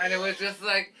 And it was just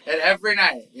like, and every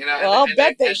night, Well, I'll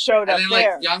bet they showed up there.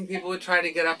 Like young people would try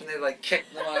to get up and they'd like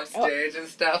kick them off stage and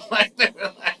stuff. Like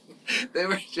they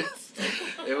were just,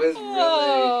 it was really.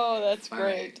 Oh, that's funny.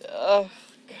 Great. Oh.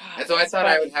 God, and so I thought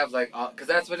I would have like, because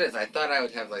that's what it is. I thought I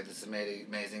would have like this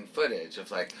amazing footage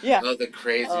of like, the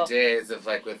crazy days of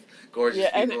like with gorgeous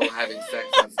people having sex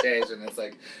on stage, and it's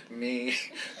like me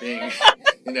being,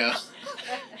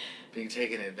 being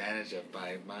taken advantage of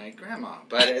by my grandma.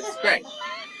 But it's great.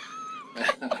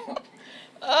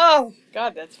 Oh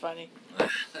God, that's funny.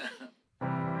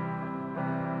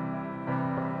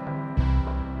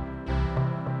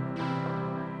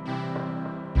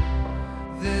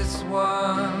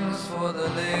 one's for the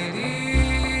ladies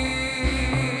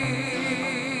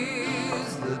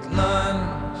that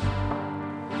lunge,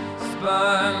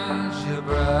 sponge your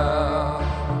brow,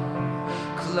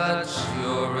 clutch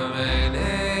your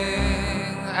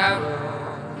remaining arrows.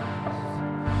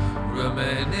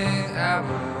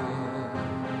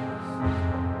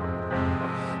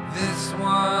 This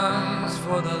one's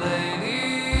for the ladies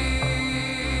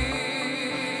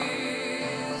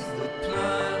that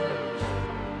plunge,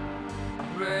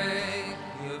 break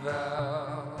your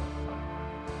vow,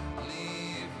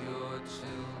 leave your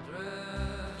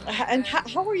children. And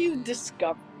how were you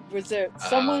discovered? Was there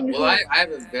someone well, I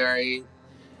have a very,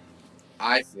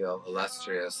 I feel,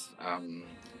 illustrious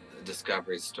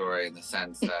discovery story in the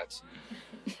sense that,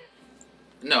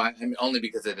 no, I mean, only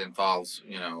because it involves,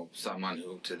 someone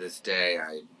who to this day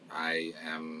I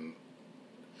am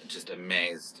just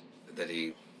amazed that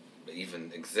he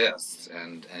even exists,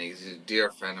 and he's a dear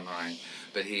friend of mine,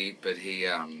 but he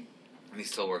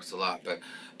still works a lot, but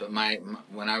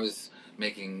when I was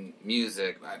making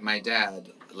music, my dad,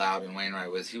 Loud and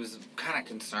Wainright, he was kind of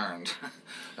concerned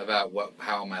about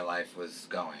how my life was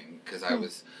going, because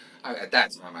at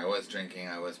that time I was drinking,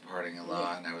 I was partying a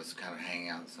lot, and I was kind of hanging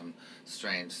out in some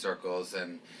strange circles,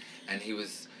 and he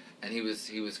was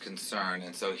concerned,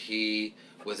 and so he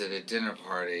was at a dinner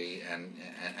party, and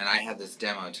I had this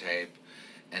demo tape,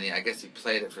 and I guess he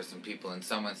played it for some people, and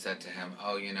someone said to him,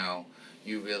 "Oh,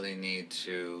 you really need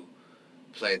to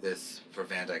play this for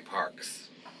Van Dyke Parks,"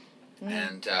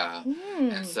 and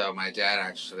so my dad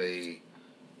actually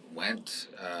went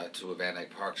to a Van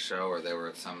Dyke Parks show, or they were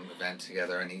at some event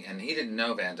together, and he didn't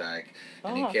know Van Dyke,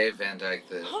 and he gave Van Dyke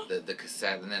the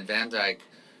cassette, and then Van Dyke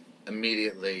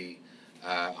immediately,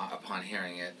 upon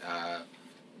hearing it,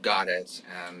 got it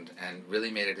and really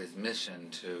made it his mission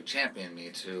to champion me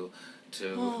to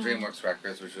DreamWorks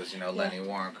Records, which was Lenny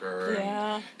Waronker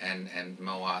and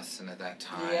Mo Austin at that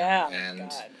time,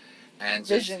 and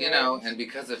just and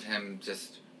because of him,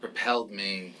 just propelled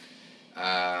me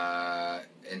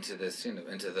into this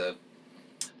into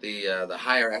the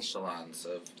higher echelons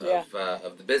of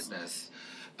the business.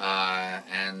 So I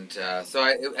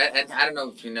don't know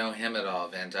if you know him at all,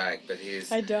 Van Dyke, but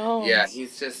I don't. Yeah,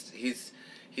 he's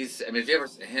I mean, if you ever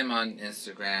see him on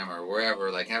Instagram or wherever,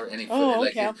 any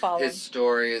his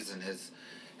stories and his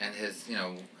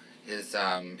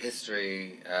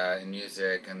history in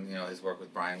music, and his work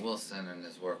with Brian Wilson, and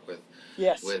his work with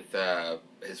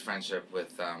his friendship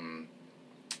with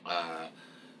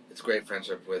it's great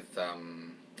friendship with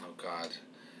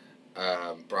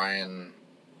Brian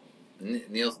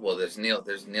Nielsen. Well, there's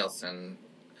Nielsen,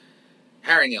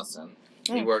 Harry Nielsen.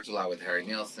 He worked a lot with Harry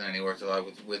Nielsen, and he worked a lot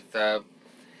with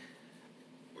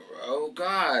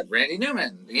Randy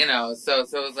Newman. So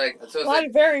it was like a lot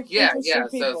of very interesting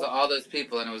people. So all those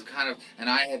people, and it was kind of, and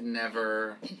I had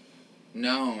never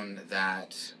known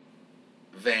that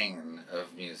vein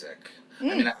of music. I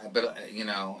mean,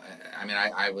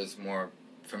 I was more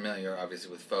familiar, obviously,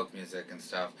 with folk music and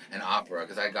stuff, and opera,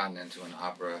 because I'd gotten into an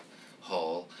opera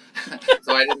hole,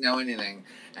 so I didn't know anything.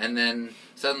 And then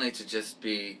suddenly to just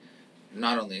be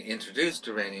not only introduced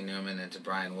to Randy Newman and to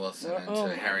Brian Wilson and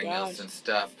to Harry Nielsen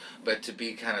stuff, but to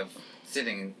be kind of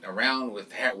sitting around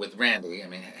with Randy. I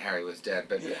mean, Harry was dead,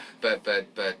 but I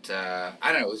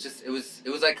don't know. It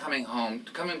was like coming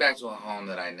back to a home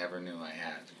that I never knew I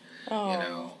had.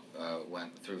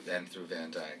 Went through Van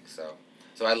Dyke. So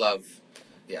I love,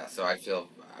 so I feel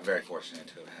very fortunate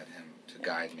to have had him to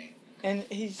guide me. And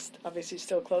he's obviously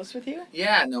still close with you?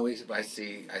 Yeah, no, I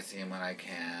see him when I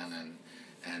can,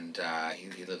 and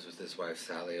he lives with his wife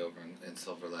Sally over in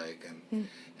Silver Lake,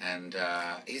 and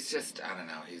he's just, I don't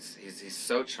know, he's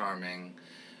so charming,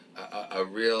 a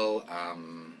real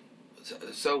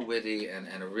so witty,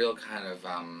 and a real kind of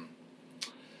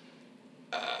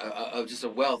just a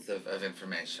wealth of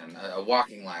information, a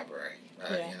walking library,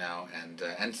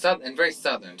 and very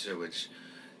Southern too, which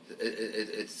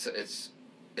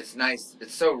it's nice.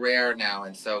 It's so rare now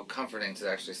and so comforting to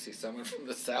actually see someone from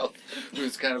the South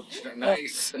who's kind of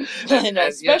nice. I know,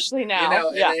 especially now.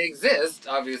 And they exist,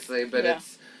 obviously, but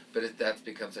that's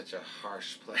become such a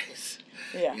harsh place.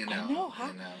 Yeah, I know.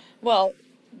 Well,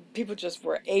 people just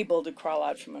were able to crawl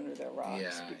out from under their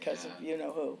rocks because of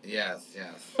you-know-who. Yes.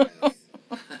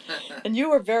 And you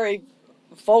were very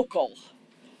vocal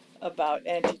about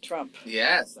anti-Trump.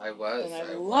 Yes, I was. And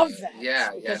I love that.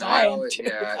 Yeah, because I am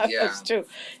too. I was too.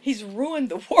 He's ruined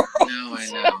the world. No, I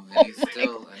know, and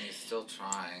he's still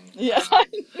trying. Yeah.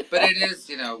 But it is,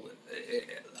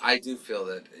 I do feel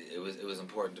that it was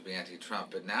important to be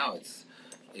anti-Trump, but now it's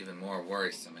even more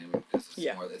worrisome. I mean, because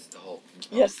it's the whole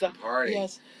party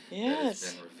yes. that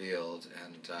has been revealed,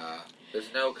 and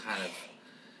there's no kind of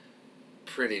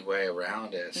pretty way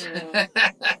around it. Yeah.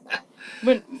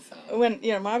 When when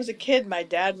I was a kid, my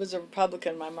dad was a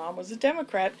Republican, my mom was a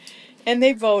Democrat, and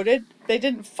they voted. They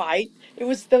didn't fight. It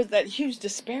was that huge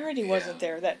disparity wasn't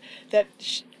there. That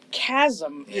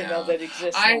chasm, that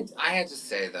exists. I had to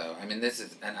say though, I mean, this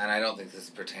is, and I don't think this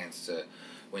pertains to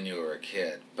when you were a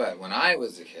kid, but when I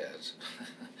was a kid,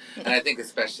 and I think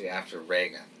especially after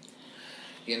Reagan,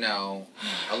 a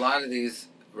lot of these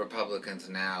Republicans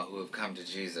now who have come to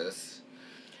Jesus.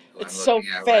 It's so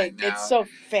fake. Right now, it's so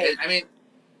fake. I mean,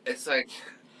 it's like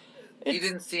you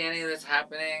didn't see any of this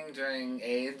happening during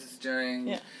AIDS,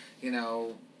 during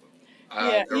Iraq.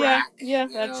 Of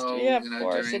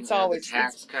course. During it's always the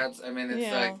tax cuts. I mean, there's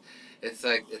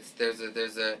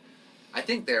a. I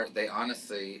think they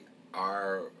honestly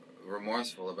are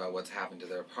remorseful about what's happened to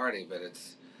their party, but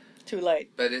it's too late.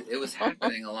 But it was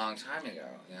happening a long time ago,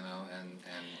 and.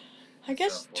 I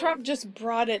guess Trump just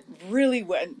brought it really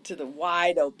went to the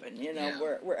wide open,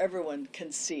 where everyone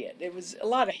can see it. It was a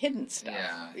lot of hidden stuff,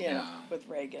 with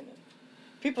Reagan. And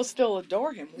people still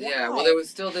adore him. Why? Yeah, well, there was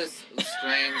still this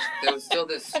strange. There was still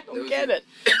this.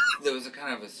 There was a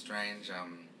kind of a strange.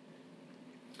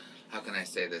 How can I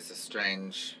say this? A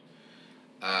strange,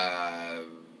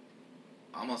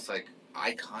 almost like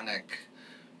iconic.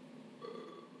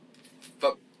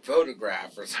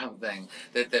 Photograph or something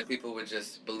that people would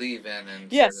just believe in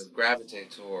and sort of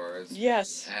gravitate towards.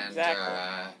 Yes, and,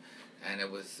 exactly. And it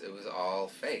was all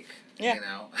fake.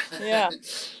 Yeah.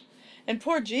 And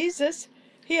poor Jesus,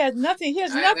 he has nothing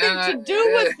to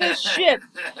do with this shit.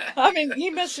 I mean,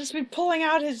 he must just be pulling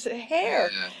out his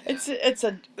hair. Yeah. It's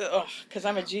because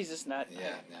I'm a Jesus nut.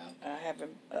 Yeah. I have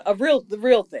the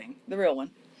real thing, the real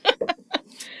one.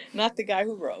 Not the guy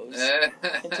who rose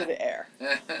into the air,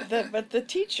 but the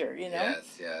teacher,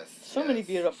 Yes. So many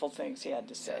beautiful things he had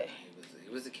to say. Yeah, he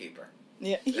was a keeper.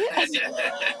 Yeah, yes.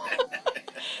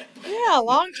 Yeah, a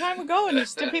long time ago, and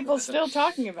people still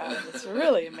talking about it. It's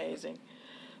really amazing.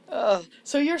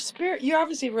 So you're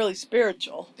obviously really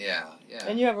spiritual. Yeah.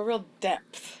 And you have a real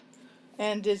depth.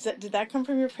 And did that come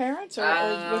from your parents, or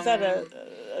was that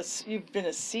you've been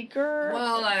a seeker?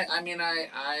 Well,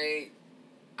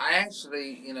 I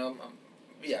actually,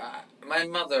 my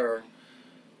mother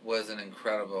was an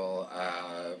incredible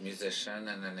musician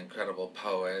and an incredible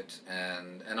poet,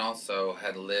 and also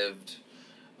had lived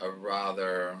a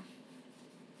rather,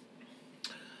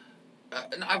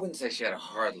 I wouldn't say she had a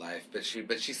hard life, but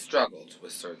she struggled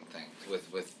with certain things,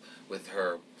 with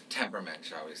her temperament,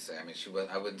 shall we say. I mean,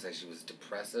 I wouldn't say she was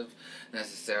depressive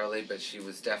necessarily, but she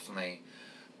was definitely,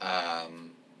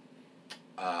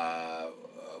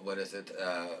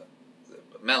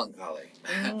 melancholy.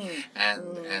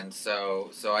 And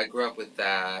so I grew up with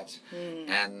that,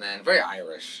 and then very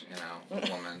Irish,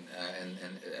 woman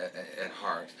at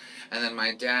heart. And then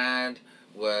my dad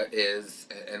is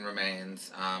and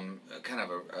remains kind of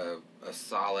a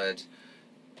solid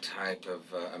type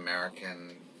of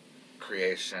American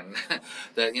creation.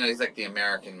 That he's like the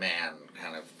American man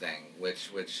kind of thing,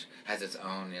 which has its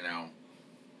own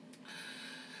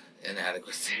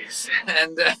inadequacies,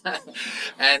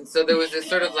 and so there was this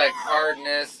sort of like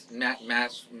hardness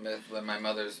matched with my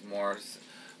mother's more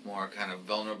kind of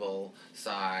vulnerable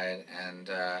side, and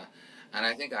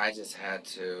I think I just had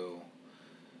to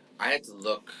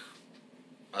look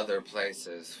other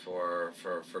places for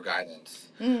guidance,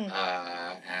 and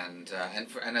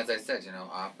as I said,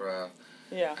 opera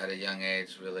at a young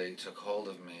age really took hold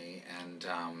of me, and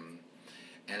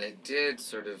it did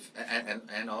sort of,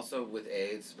 and also with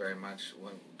AIDS very much,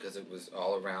 because it was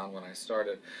all around when I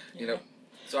started,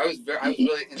 So I was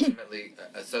really intimately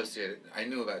associated. I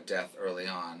knew about death early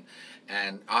on,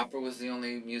 and opera was the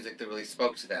only music that really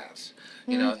spoke to that,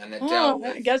 and that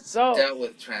dealt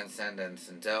with transcendence,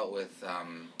 and dealt with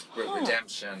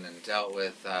redemption, and dealt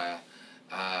with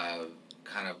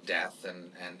kind of death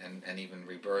and even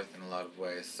rebirth in a lot of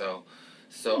ways. So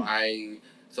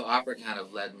opera kind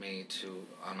of led me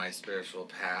on my spiritual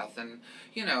path, and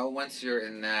once you're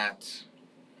in that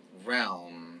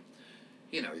realm,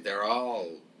 they're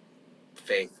all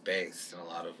faith-based in a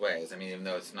lot of ways. I mean, even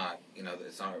though it's not,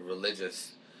 it's not a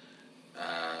religious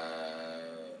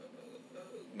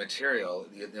material,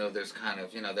 there's kind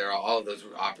of, all of those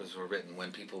operas were written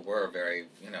when people were very,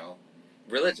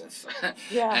 religious.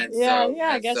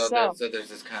 I guess so. So there's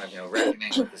this kind of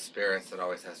reckoning with the spirits that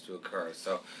always has to occur.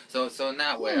 So in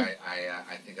that way,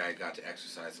 I think I got to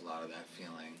exercise a lot of that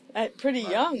feeling. Pretty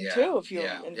young too, if you were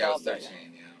involved. Yeah, I was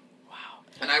 13. Yeah. Wow.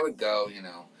 And I would go,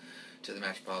 to the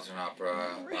Metropolitan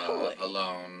Opera Really?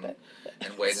 alone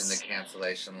and wait in the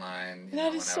cancellation line.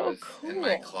 That is when so I was cool. in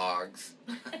my clogs,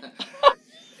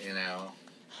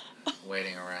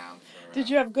 waiting around for. Did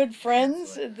you have good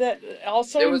friends that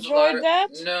also enjoyed that?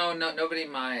 No, nobody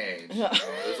my age. It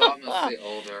was all mostly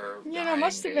older.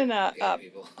 Must have been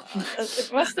people.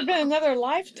 it must have been another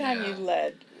lifetime you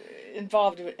led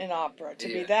involved in opera to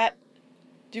be that.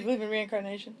 Do you believe in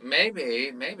reincarnation?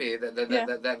 Maybe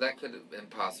that could have been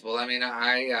possible. I mean,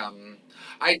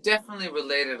 I definitely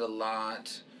related a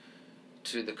lot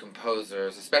to the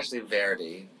composers, especially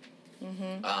Verdi.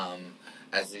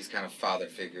 As these kind of father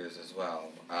figures as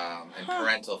well, and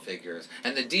parental figures,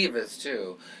 and the divas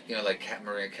too. Like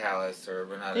Maria Callas or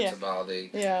Renata Tebaldi.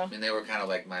 Yeah. I mean, they were kind of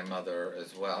like my mother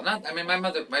as well. My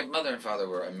mother and father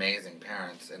were amazing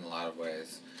parents in a lot of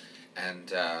ways,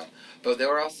 and but they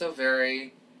were also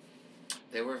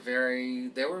they were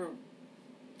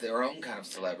their own kind of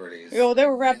celebrities. They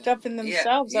were wrapped up in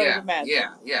themselves, I would imagine.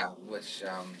 Yeah, which.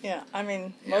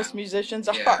 Most musicians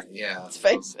are. Yeah. Let's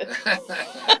face it.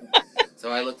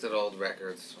 So I looked at old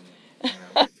records from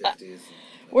the 50s.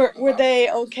 Were they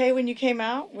okay when you came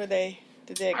out? Did they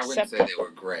accept? I wouldn't say they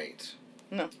were great.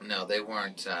 No, they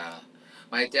weren't.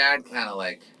 My dad kind of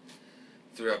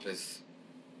threw up his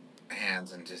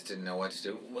hands and just didn't know what to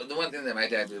do. Well, the one thing that my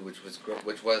dad did, which was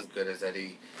good, is that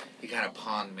he kind of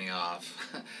pawned me off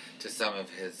to some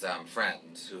of his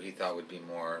friends who he thought would be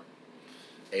more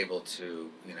able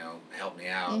to help me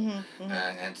out.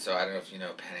 And so I don't know if you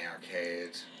know Penny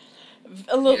Arcade.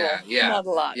 A little, not a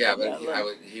lot. Yeah, but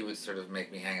he would sort of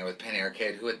make me hang out with Penny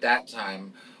Arcade, who at that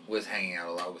time was hanging out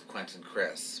a lot with Quentin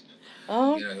Crisp.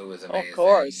 Oh, who was amazing. Of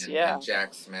course, and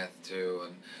Jack Smith too,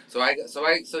 and so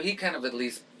he kind of at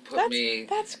least put me.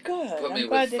 That's good. Put me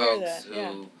with folks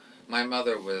who. My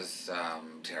mother was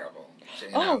terrible.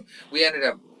 We ended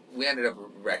up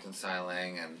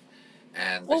reconciling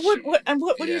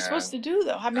what are you supposed to do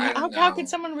though? I mean, how could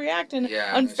someone react in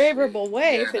an unfavorable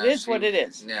way if it is what it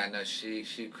is? Yeah, no, she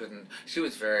couldn't. She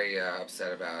was very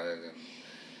upset about it,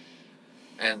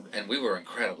 and we were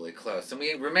incredibly close, and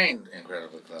we remained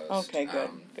incredibly close. Okay, good.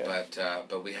 But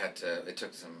we had to. It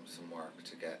took some work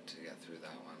to get through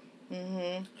that one.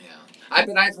 Mm-hmm. Yeah,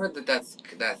 but I've heard that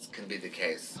can be the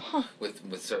case with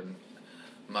certain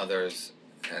mothers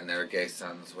and their gay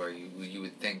sons, where you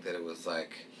would think that it was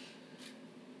like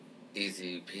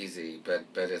easy peasy, but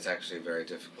it's actually very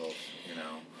difficult,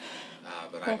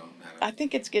 but I don't. I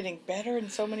think it's getting better in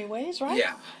so many ways, right?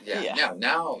 Yeah.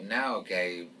 Now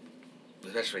gay,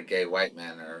 especially gay white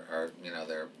men are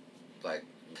they're like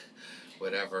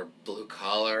whatever, blue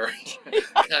collar,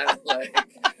 kind of like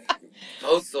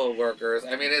postal workers.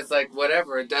 I mean, it's like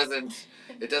whatever. It doesn't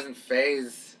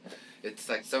phase. It's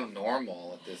like so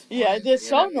normal at this point. Yeah, it is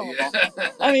so normal.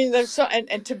 I mean, there's so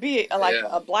and to be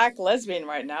a black lesbian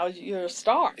right now, you're a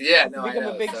star. Yeah, no, I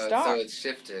know. A big star. So it's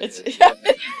shifted.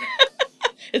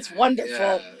 It's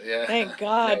wonderful. Yeah. Thank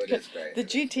God. No, it is great. The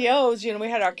GTOs, we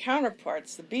had our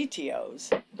counterparts, the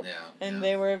BTOs. Yeah. And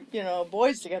they were,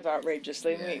 boys together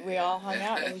outrageously. And we all hung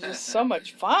out. It was just so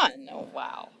much fun. Oh,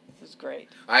 wow. It was great.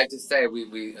 I have to say,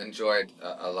 we enjoyed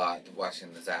a lot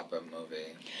watching the Zappa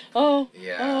movie. Oh.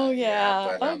 Yeah. Oh,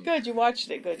 yeah. But, good. You watched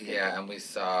it. Good. Yeah, and we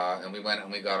went and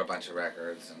we got a bunch of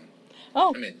records. And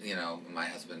I mean, my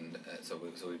husband, so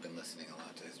we've been listening a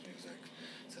lot to his music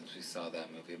since we saw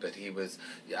that movie. But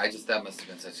that must have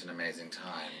been such an amazing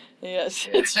time. Yes,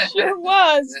 it sure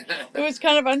was. It was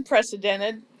kind of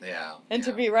unprecedented. Yeah. And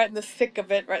to be right in the thick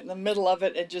of it, right in the middle of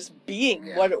it, and just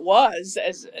being what it was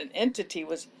as an entity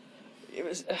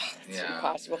it's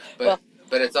impossible. But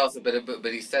it's also,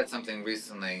 but he said something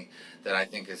recently that I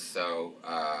think is so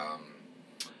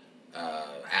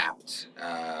apt.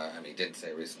 I mean, he didn't say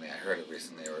it recently. I heard it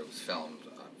recently, or it was filmed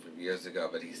years ago.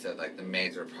 But he said the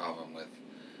major problem with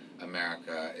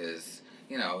America is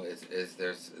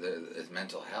there's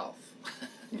mental health.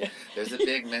 Yeah. There's a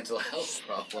big mental health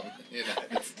problem in the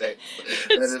United States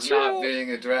that is not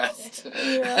being addressed.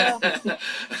 Yeah.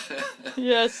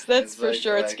 Yes, that's for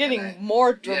sure. It's getting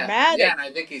more dramatic. Yeah, and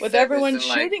I think with everyone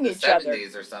shooting each other. The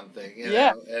 70s or something.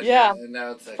 Yeah. And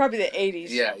now it's probably the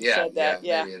 80s. Said that.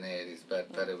 Yeah. Maybe in the 80s, but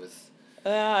it was.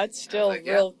 It's still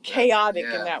real chaotic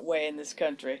in that way in this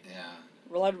country. Yeah.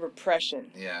 A lot of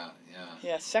repression. Yeah.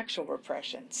 Yeah, sexual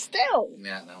repression. Still.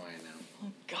 Yeah, no, I know.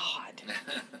 Oh, God.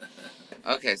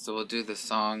 Okay, so we'll do the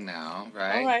song now,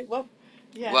 right? All right. Well,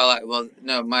 yeah. Well,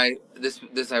 no,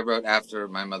 this I wrote after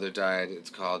my mother died.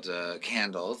 It's called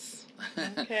Candles.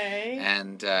 Okay.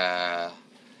 And so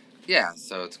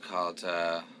it's called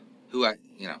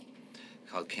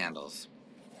called Candles.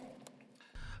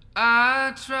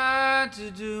 I try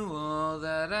to do all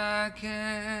that I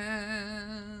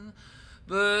can,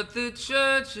 but the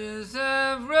churches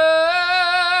have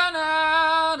run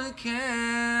out of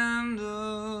candles.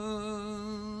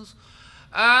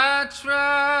 I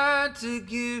tried to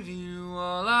give you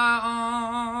all I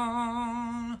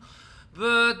own,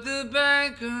 but the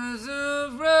bankers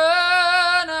have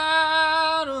run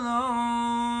out of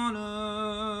loaners.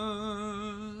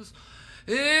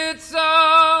 It's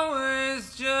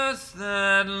always just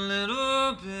that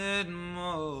little bit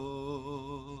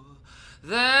more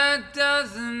that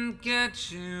doesn't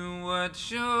get you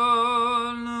what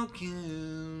you're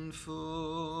looking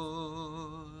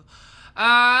for.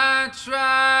 I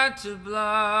tried to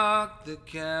block the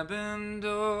cabin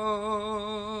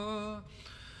door,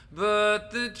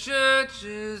 but the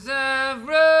churches have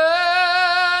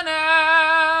run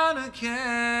out of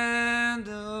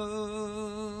candles.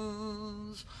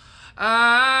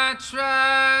 I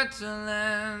tried to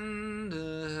lend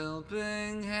a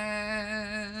helping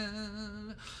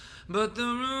hand, but the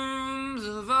rooms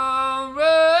have all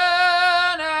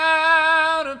run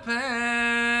out of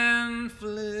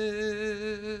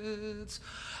pamphlets.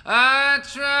 I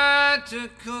tried to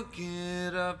cook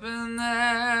it up and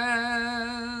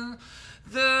then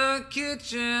the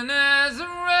kitchen has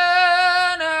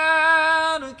run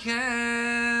out of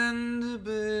canned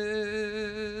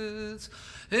bits.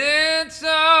 It's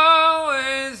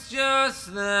always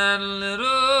just that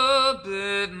little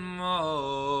bit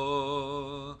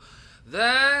more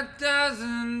that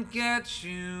doesn't get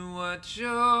you what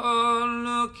you're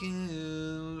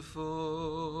looking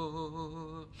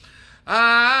for.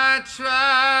 I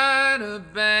try to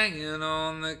bang it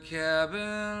on the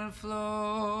cabin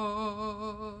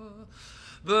floor,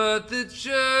 but the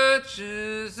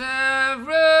churches have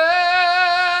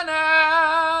run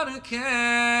out of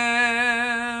candles.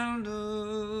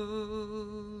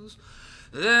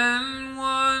 Then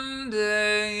one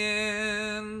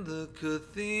day in the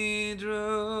cathedral,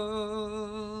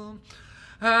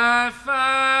 I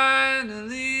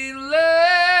finally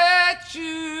let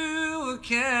you a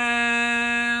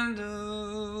candle,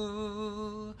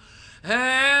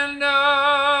 and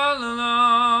all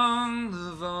along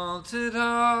the vaulted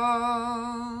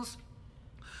halls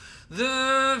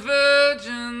the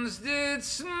virgins did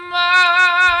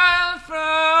smile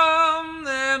from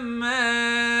their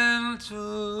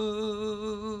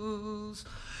mantles.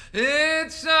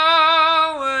 It's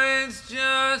always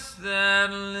just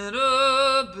that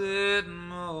little bit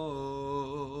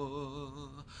more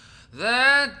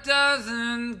that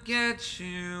doesn't get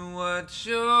you what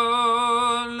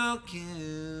you're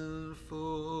looking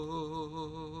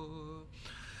for,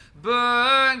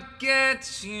 but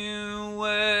gets you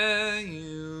where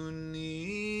you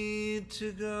need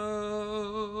to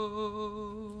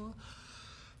go.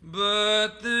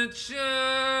 But the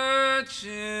churches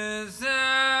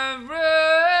have run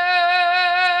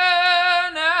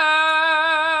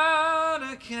out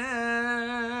of candles.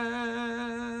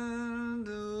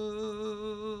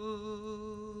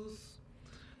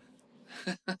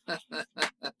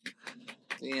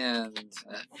 The end.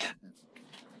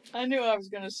 I knew I was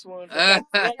going to swoon. That's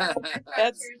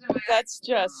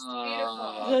just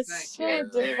that's so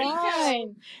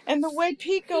divine. And the way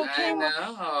Pico came up.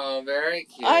 I know, very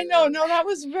cute. I know, no, that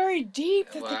was very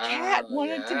deep that the cat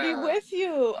wanted to be with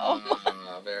you.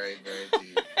 Oh, very, very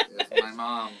deep. It was my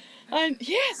mom.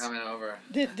 Yes. Coming over.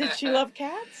 Did she love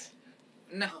cats?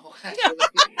 No, actually,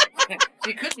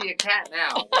 she could be a cat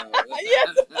now.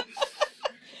 Yes.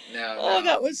 No. Oh,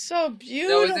 that was so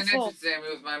beautiful. No, it was an interesting.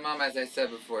 It was my mom, as I said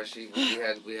before.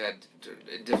 We had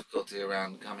difficulty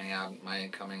around coming out,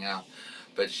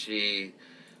 but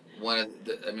where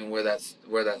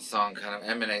that song kind of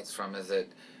emanates from is that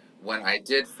when I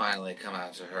did finally come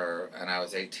out to her and I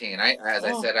was 18, I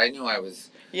said, I knew I was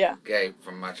gay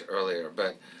from much earlier,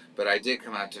 but I did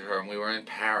come out to her, and we were in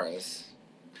Paris,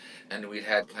 and we'd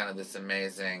had kind of this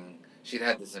amazing. We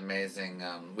had this amazing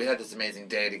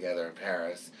day together in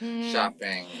Paris,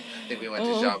 shopping. I think we went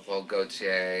to Jean-Paul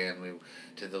Gaultier, and we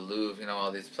to the Louvre,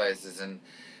 all these places, and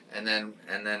then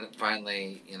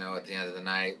finally, at the end of the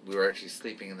night, we were actually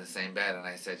sleeping in the same bed, and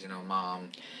I said, Mom,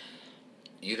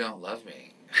 you don't love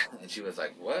me. And she was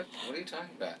like, what? What are you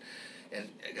talking about?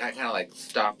 And I kind of like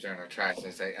stopped her in her tracks.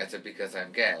 I said, because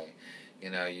I'm gay.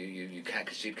 You can't,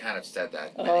 because she'd kind of said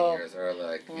that many years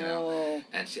earlier,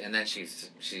 and then she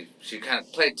kind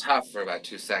of played tough for about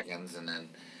 2 seconds, and then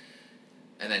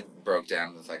broke down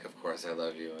and was like, of course I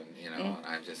love you, and and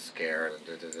I'm just scared, and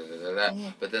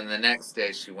But then the next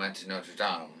day she went to Notre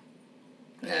Dame,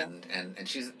 and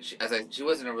she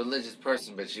wasn't a religious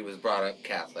person, but she was brought up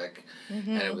Catholic, and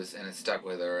it stuck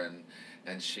with her,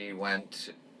 and she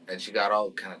went and she got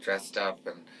all kind of dressed up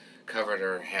and covered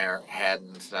her head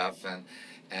and stuff, and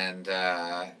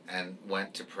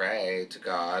went to pray to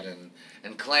God, and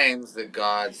claims that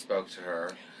God spoke to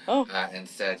her and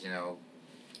said,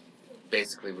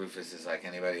 basically Rufus is like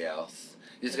anybody else.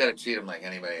 You just got to treat him like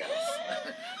anybody else.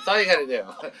 That's all you got to do.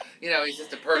 He's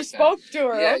just a person. He spoke to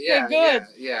her. Yeah, good.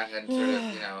 Yeah, and sort of,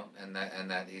 and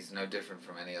that he's no different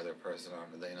from any other person.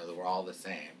 That we're all the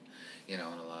same. In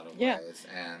a lot of ways.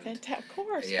 And of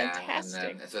course,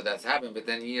 fantastic. And so that's happened. But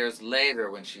then years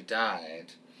later, when she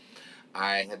died,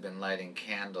 I had been lighting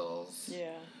candles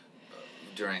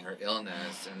during her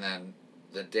illness, and then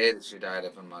the day that she died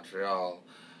up in Montreal,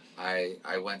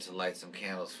 I went to light some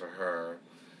candles for her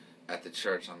at the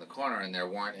church on the corner, and there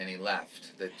weren't any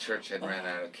left. The church had ran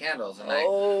out of candles, and I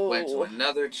went to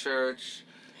another church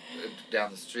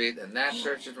down the street, and that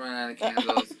church had run out of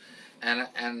candles. And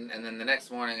then the next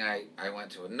morning I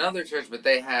went to another church, but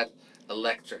they had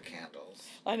electric candles.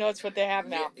 I know it's what they have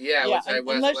now. Yeah. Which I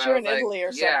was, unless you're in Italy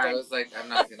or something. Yeah, I was like, I'm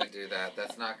not gonna do that.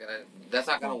 That's not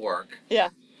gonna work. Yeah.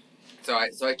 So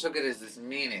I took it as this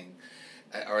meaning,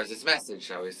 or as this message,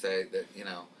 shall we say, that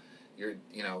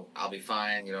I'll be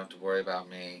fine. You don't have to worry about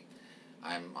me.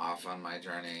 I'm off on my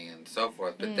journey and so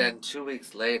forth. But then 2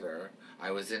 weeks later, I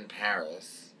was in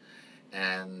Paris,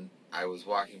 and I was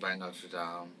walking by Notre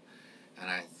Dame. And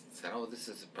I said, this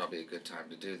is probably a good time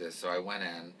to do this. So I went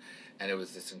in, and it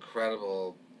was this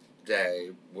incredible day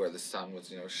where the sun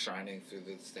was, shining through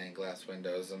the stained glass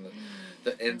windows, and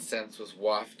the incense was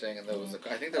wafting, and I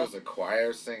think there was a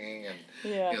choir singing, and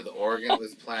the organ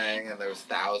was playing, and there was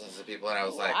thousands of people, and I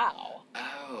was like,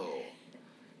 oh,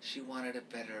 she wanted a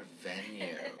better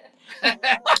venue. That's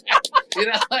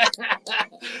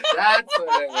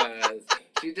what it was.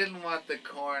 She didn't want the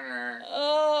corner.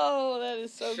 Oh, that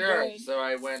is so good. So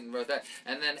I went and wrote that.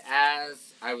 And then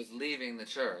as I was leaving the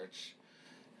church,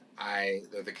 or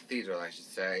the cathedral, I should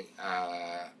say,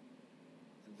 I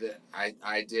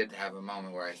did have a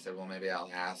moment where I said, well, maybe I'll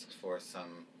ask for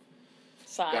some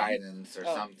guidance or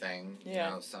something,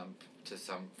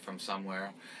 from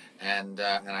somewhere. And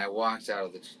I walked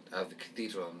out of the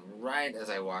cathedral, and right as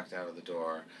I walked out of the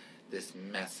door, this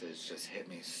message just hit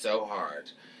me so hard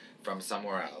from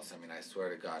somewhere else. I mean, I swear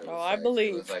to God, I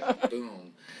believe. It was like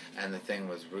boom. And the thing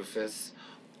was, Rufus,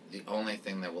 the only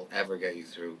thing that will ever get you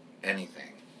through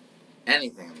anything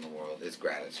in the world is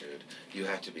gratitude. You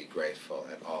have to be grateful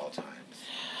at all times,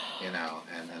 and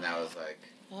that was like...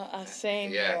 same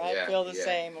here. I feel the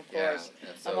same, of course.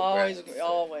 So I'm always,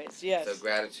 yes. So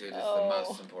gratitude is the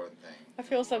most important thing. I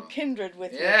feel so kindred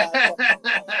with you.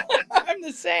 I'm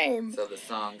the same. So the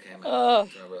song came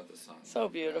out. So I wrote the song. So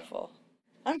beautiful.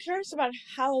 I'm curious about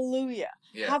Hallelujah.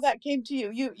 Yes. How that came to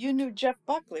you. You knew Jeff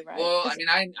Buckley, right? Well, I mean,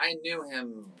 I knew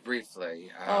him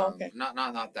briefly. Okay. Not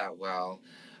that well.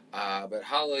 But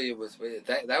Hallelujah was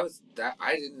that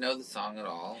I didn't know the song at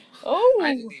all. Oh.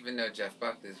 I didn't even know Jeff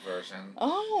Buckley's version.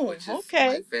 Oh, which is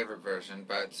my favorite version.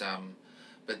 But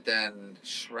then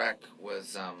Shrek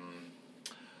was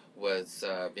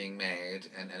being made,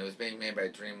 and it was being made by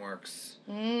DreamWorks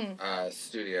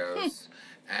Studios.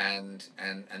 And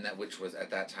that, which was at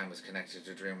that time was connected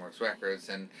to DreamWorks Records,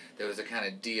 and there was a kind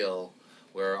of deal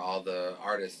where all the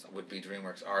artists would be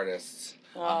DreamWorks artists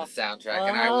on the soundtrack,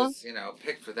 and I was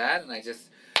picked for that, and I just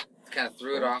kind of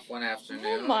threw it off one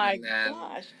afternoon. Oh my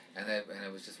gosh! And it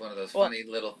was just one of those funny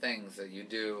little things that you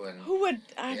do. And who would?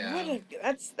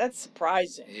 That's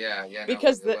surprising. Yeah.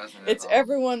 Because it's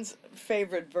everyone's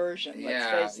favorite version.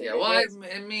 Let's face it. Well,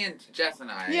 me and Jeff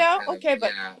and I. Yeah. Okay,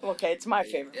 it's my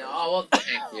favorite. Oh well,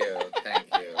 thank you.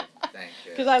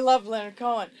 Because I love Leonard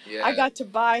Cohen. Yeah. I got to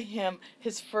buy him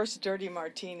his first Dirty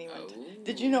Martini.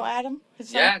 Did you know Adam? His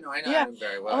son? Yeah, no, I know Adam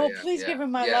very well. Oh, please give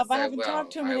him my love. I haven't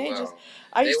talked to him in ages.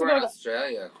 They were in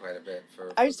Australia quite a bit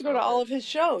for I used to go to all of his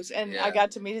shows, and Yeah. I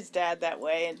got to meet his dad that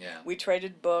way, and we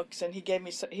traded books, and he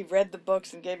read the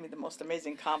books and gave me the most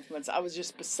amazing compliments. I was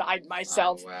just beside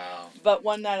myself. Oh, wow. But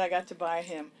one night I got to buy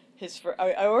him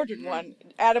I ordered one.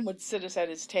 Adam would sit us at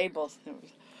his table,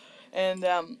 and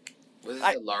was this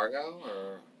at Largo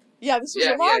or? Yeah, this was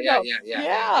at Largo.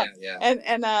 Yeah.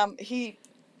 And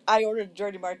I ordered a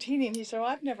Dirty Martini, and he said, "Well,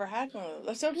 I've never had one of those."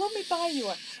 I said, "Let me buy you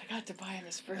one." I got to buy him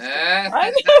his first one. I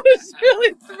know, it was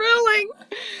really thrilling.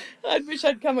 I wish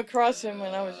I'd come across him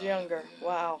when I was younger.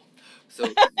 Wow.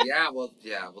 So, well,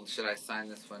 should I sign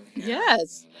this one here?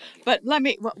 Yes. But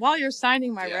while you're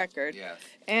signing my record, yes.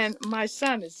 And my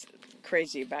son is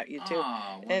crazy about you too,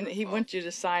 and he wants you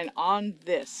to sign on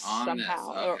this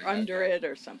somehow, or under it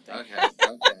or something. Okay.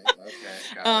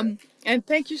 Got it. And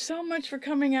thank you so much for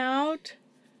coming out.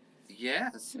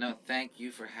 Yes. No, thank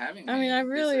you for having me. I mean, I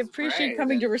really appreciate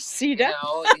coming to Reseda.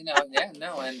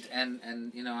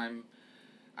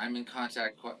 I'm in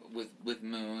contact with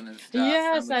Moon and stuff.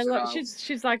 Yes, I love.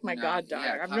 She's like my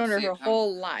goddaughter. I've known her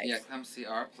whole life. Yeah, come see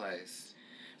our place.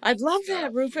 I'd love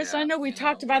that, Rufus. I know we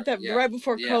talked about that right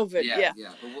before COVID. Yeah.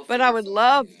 But I would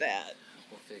love that.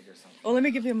 We'll figure something. Well, let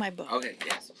me give you my book. Okay.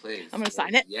 Yes, please. I'm gonna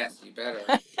sign it. Yes, you better.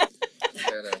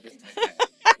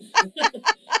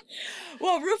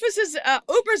 Well, Rufus's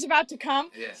Uber's about to come.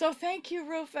 Yes. So thank you,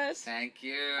 Rufus. Thank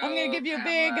you. I'm gonna give you a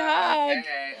big Pamela.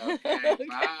 hug. Okay.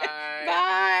 Bye.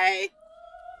 Bye.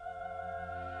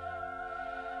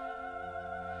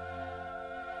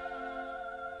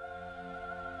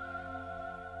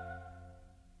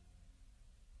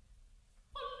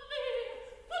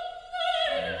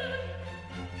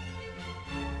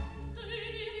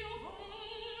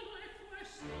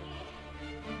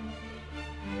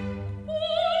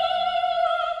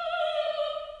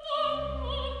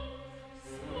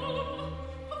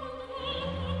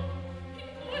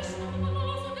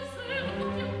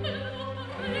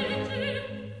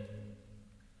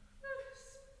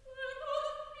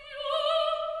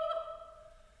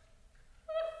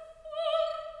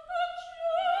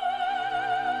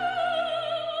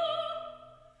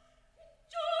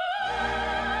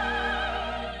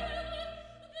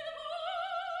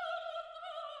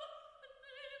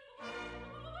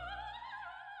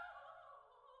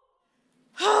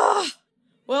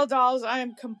 Well, dolls, I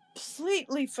am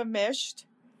completely famished.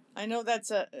 I know that's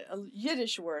a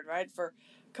Yiddish word, right? For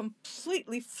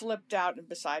completely flipped out and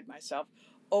beside myself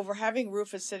over having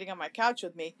Rufus sitting on my couch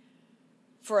with me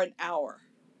for an hour.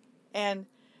 And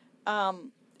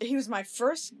he was my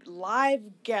first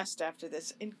live guest after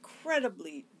this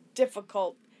incredibly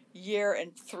difficult year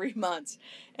and 3 months.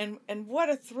 And what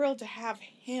a thrill to have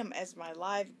him as my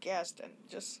live guest. And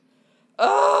just,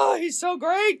 he's so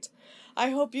great.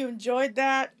 I hope you enjoyed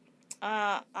that.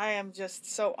 I am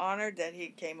just so honored that he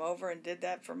came over and did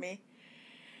that for me.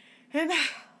 And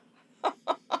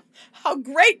how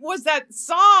great was that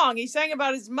song he sang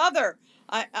about his mother?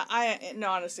 No,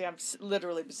 honestly, I'm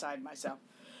literally beside myself.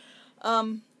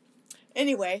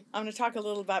 Anyway, I'm going to talk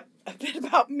a bit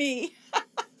about me.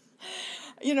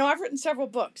 You know, I've written several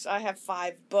books. I have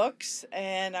 5 books,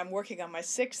 and I'm working on my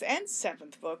 6th and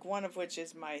 7th book, one of which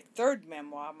is my 3rd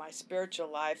memoir, My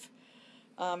Spiritual Life.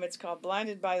 It's called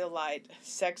Blinded by the Light,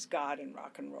 Sex, God, and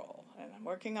Rock and Roll. And I'm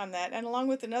working on that, and along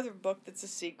with another book that's a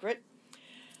secret.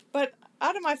 But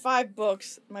out of my 5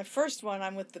 books, my first one,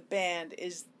 I'm with the band,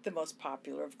 is the most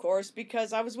popular, of course,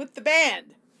 because I was with the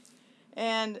band.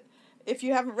 And if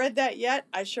you haven't read that yet,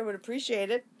 I sure would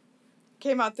appreciate it.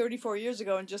 Came out 34 years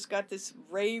ago and just got this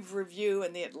rave review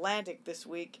in the Atlantic this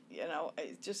week. You know,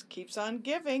 it just keeps on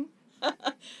giving.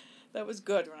 That was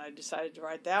good when I decided to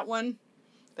write that one.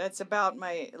 That's about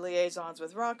my liaisons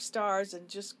with rock stars and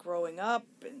just growing up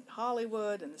in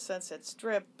Hollywood and the Sunset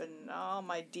Strip and all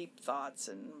my deep thoughts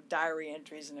and diary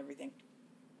entries and everything.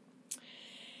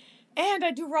 And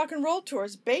I do rock and roll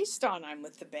tours based on I'm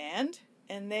with the band.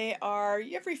 And they are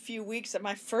every few weeks.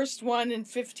 My first one in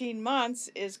 15 months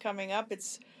is coming up.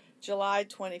 It's July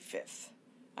 25th.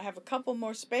 I have a couple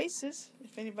more spaces.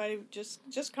 If anybody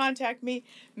just contact me,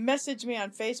 message me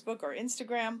on Facebook or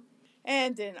Instagram.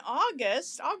 And in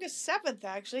August 7th,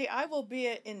 actually, I will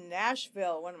be in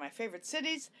Nashville, one of my favorite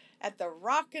cities, at the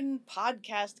Rockin'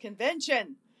 Podcast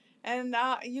Convention. And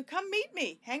you come meet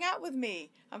me, hang out with me.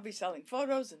 I'll be selling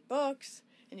photos and books,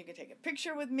 and you can take a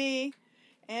picture with me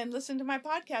and listen to my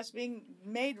podcast being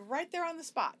made right there on the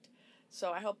spot.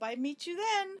 So I hope I meet you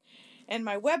then. And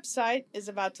my website is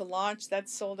about to launch.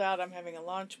 That's sold out. I'm having a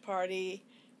launch party,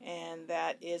 and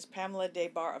that is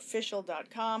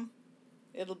PamelaDeBarOfficial.com.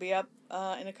 It'll be up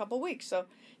in a couple weeks, so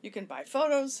you can buy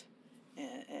photos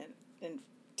and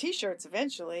T-shirts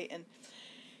eventually. And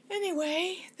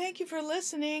anyway, thank you for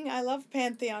listening. I love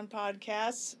Pantheon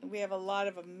podcasts. We have a lot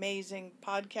of amazing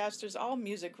podcasters, all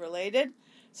music related.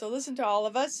 So listen to all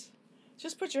of us.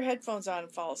 Just put your headphones on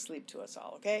and fall asleep to us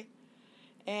all, okay?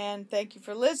 And thank you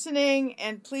for listening.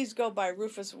 And please go buy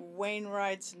Rufus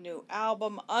Wainwright's new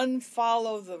album,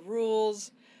 Unfollow the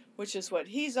Rules, which is what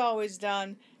he's always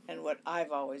done and what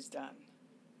I've always done.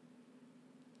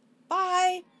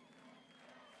 Bye.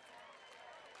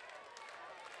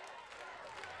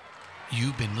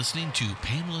 You've been listening to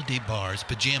Pamela DeBar's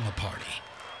Pajama Party,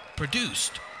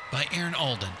 produced by Aaron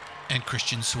Alden and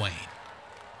Christian Swain.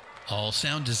 All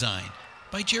sound design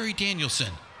by Jerry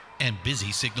Danielson and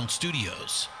Busy Signal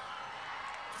Studios.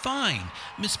 Find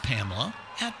Miss Pamela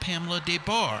at Pamela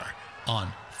DeBar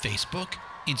on Facebook,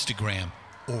 Instagram,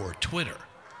 or Twitter.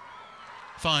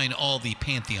 Find all the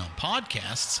Pantheon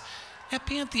podcasts at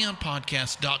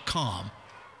pantheonpodcast.com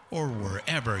or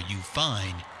wherever you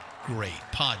find great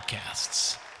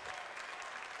podcasts.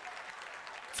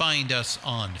 Find us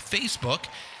on Facebook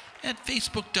at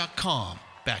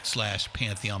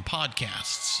facebook.com/Pantheon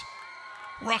Podcasts,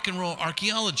 Rock and Roll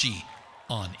Archaeology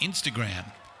on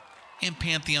Instagram, and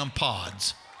Pantheon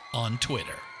Pods on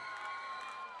Twitter.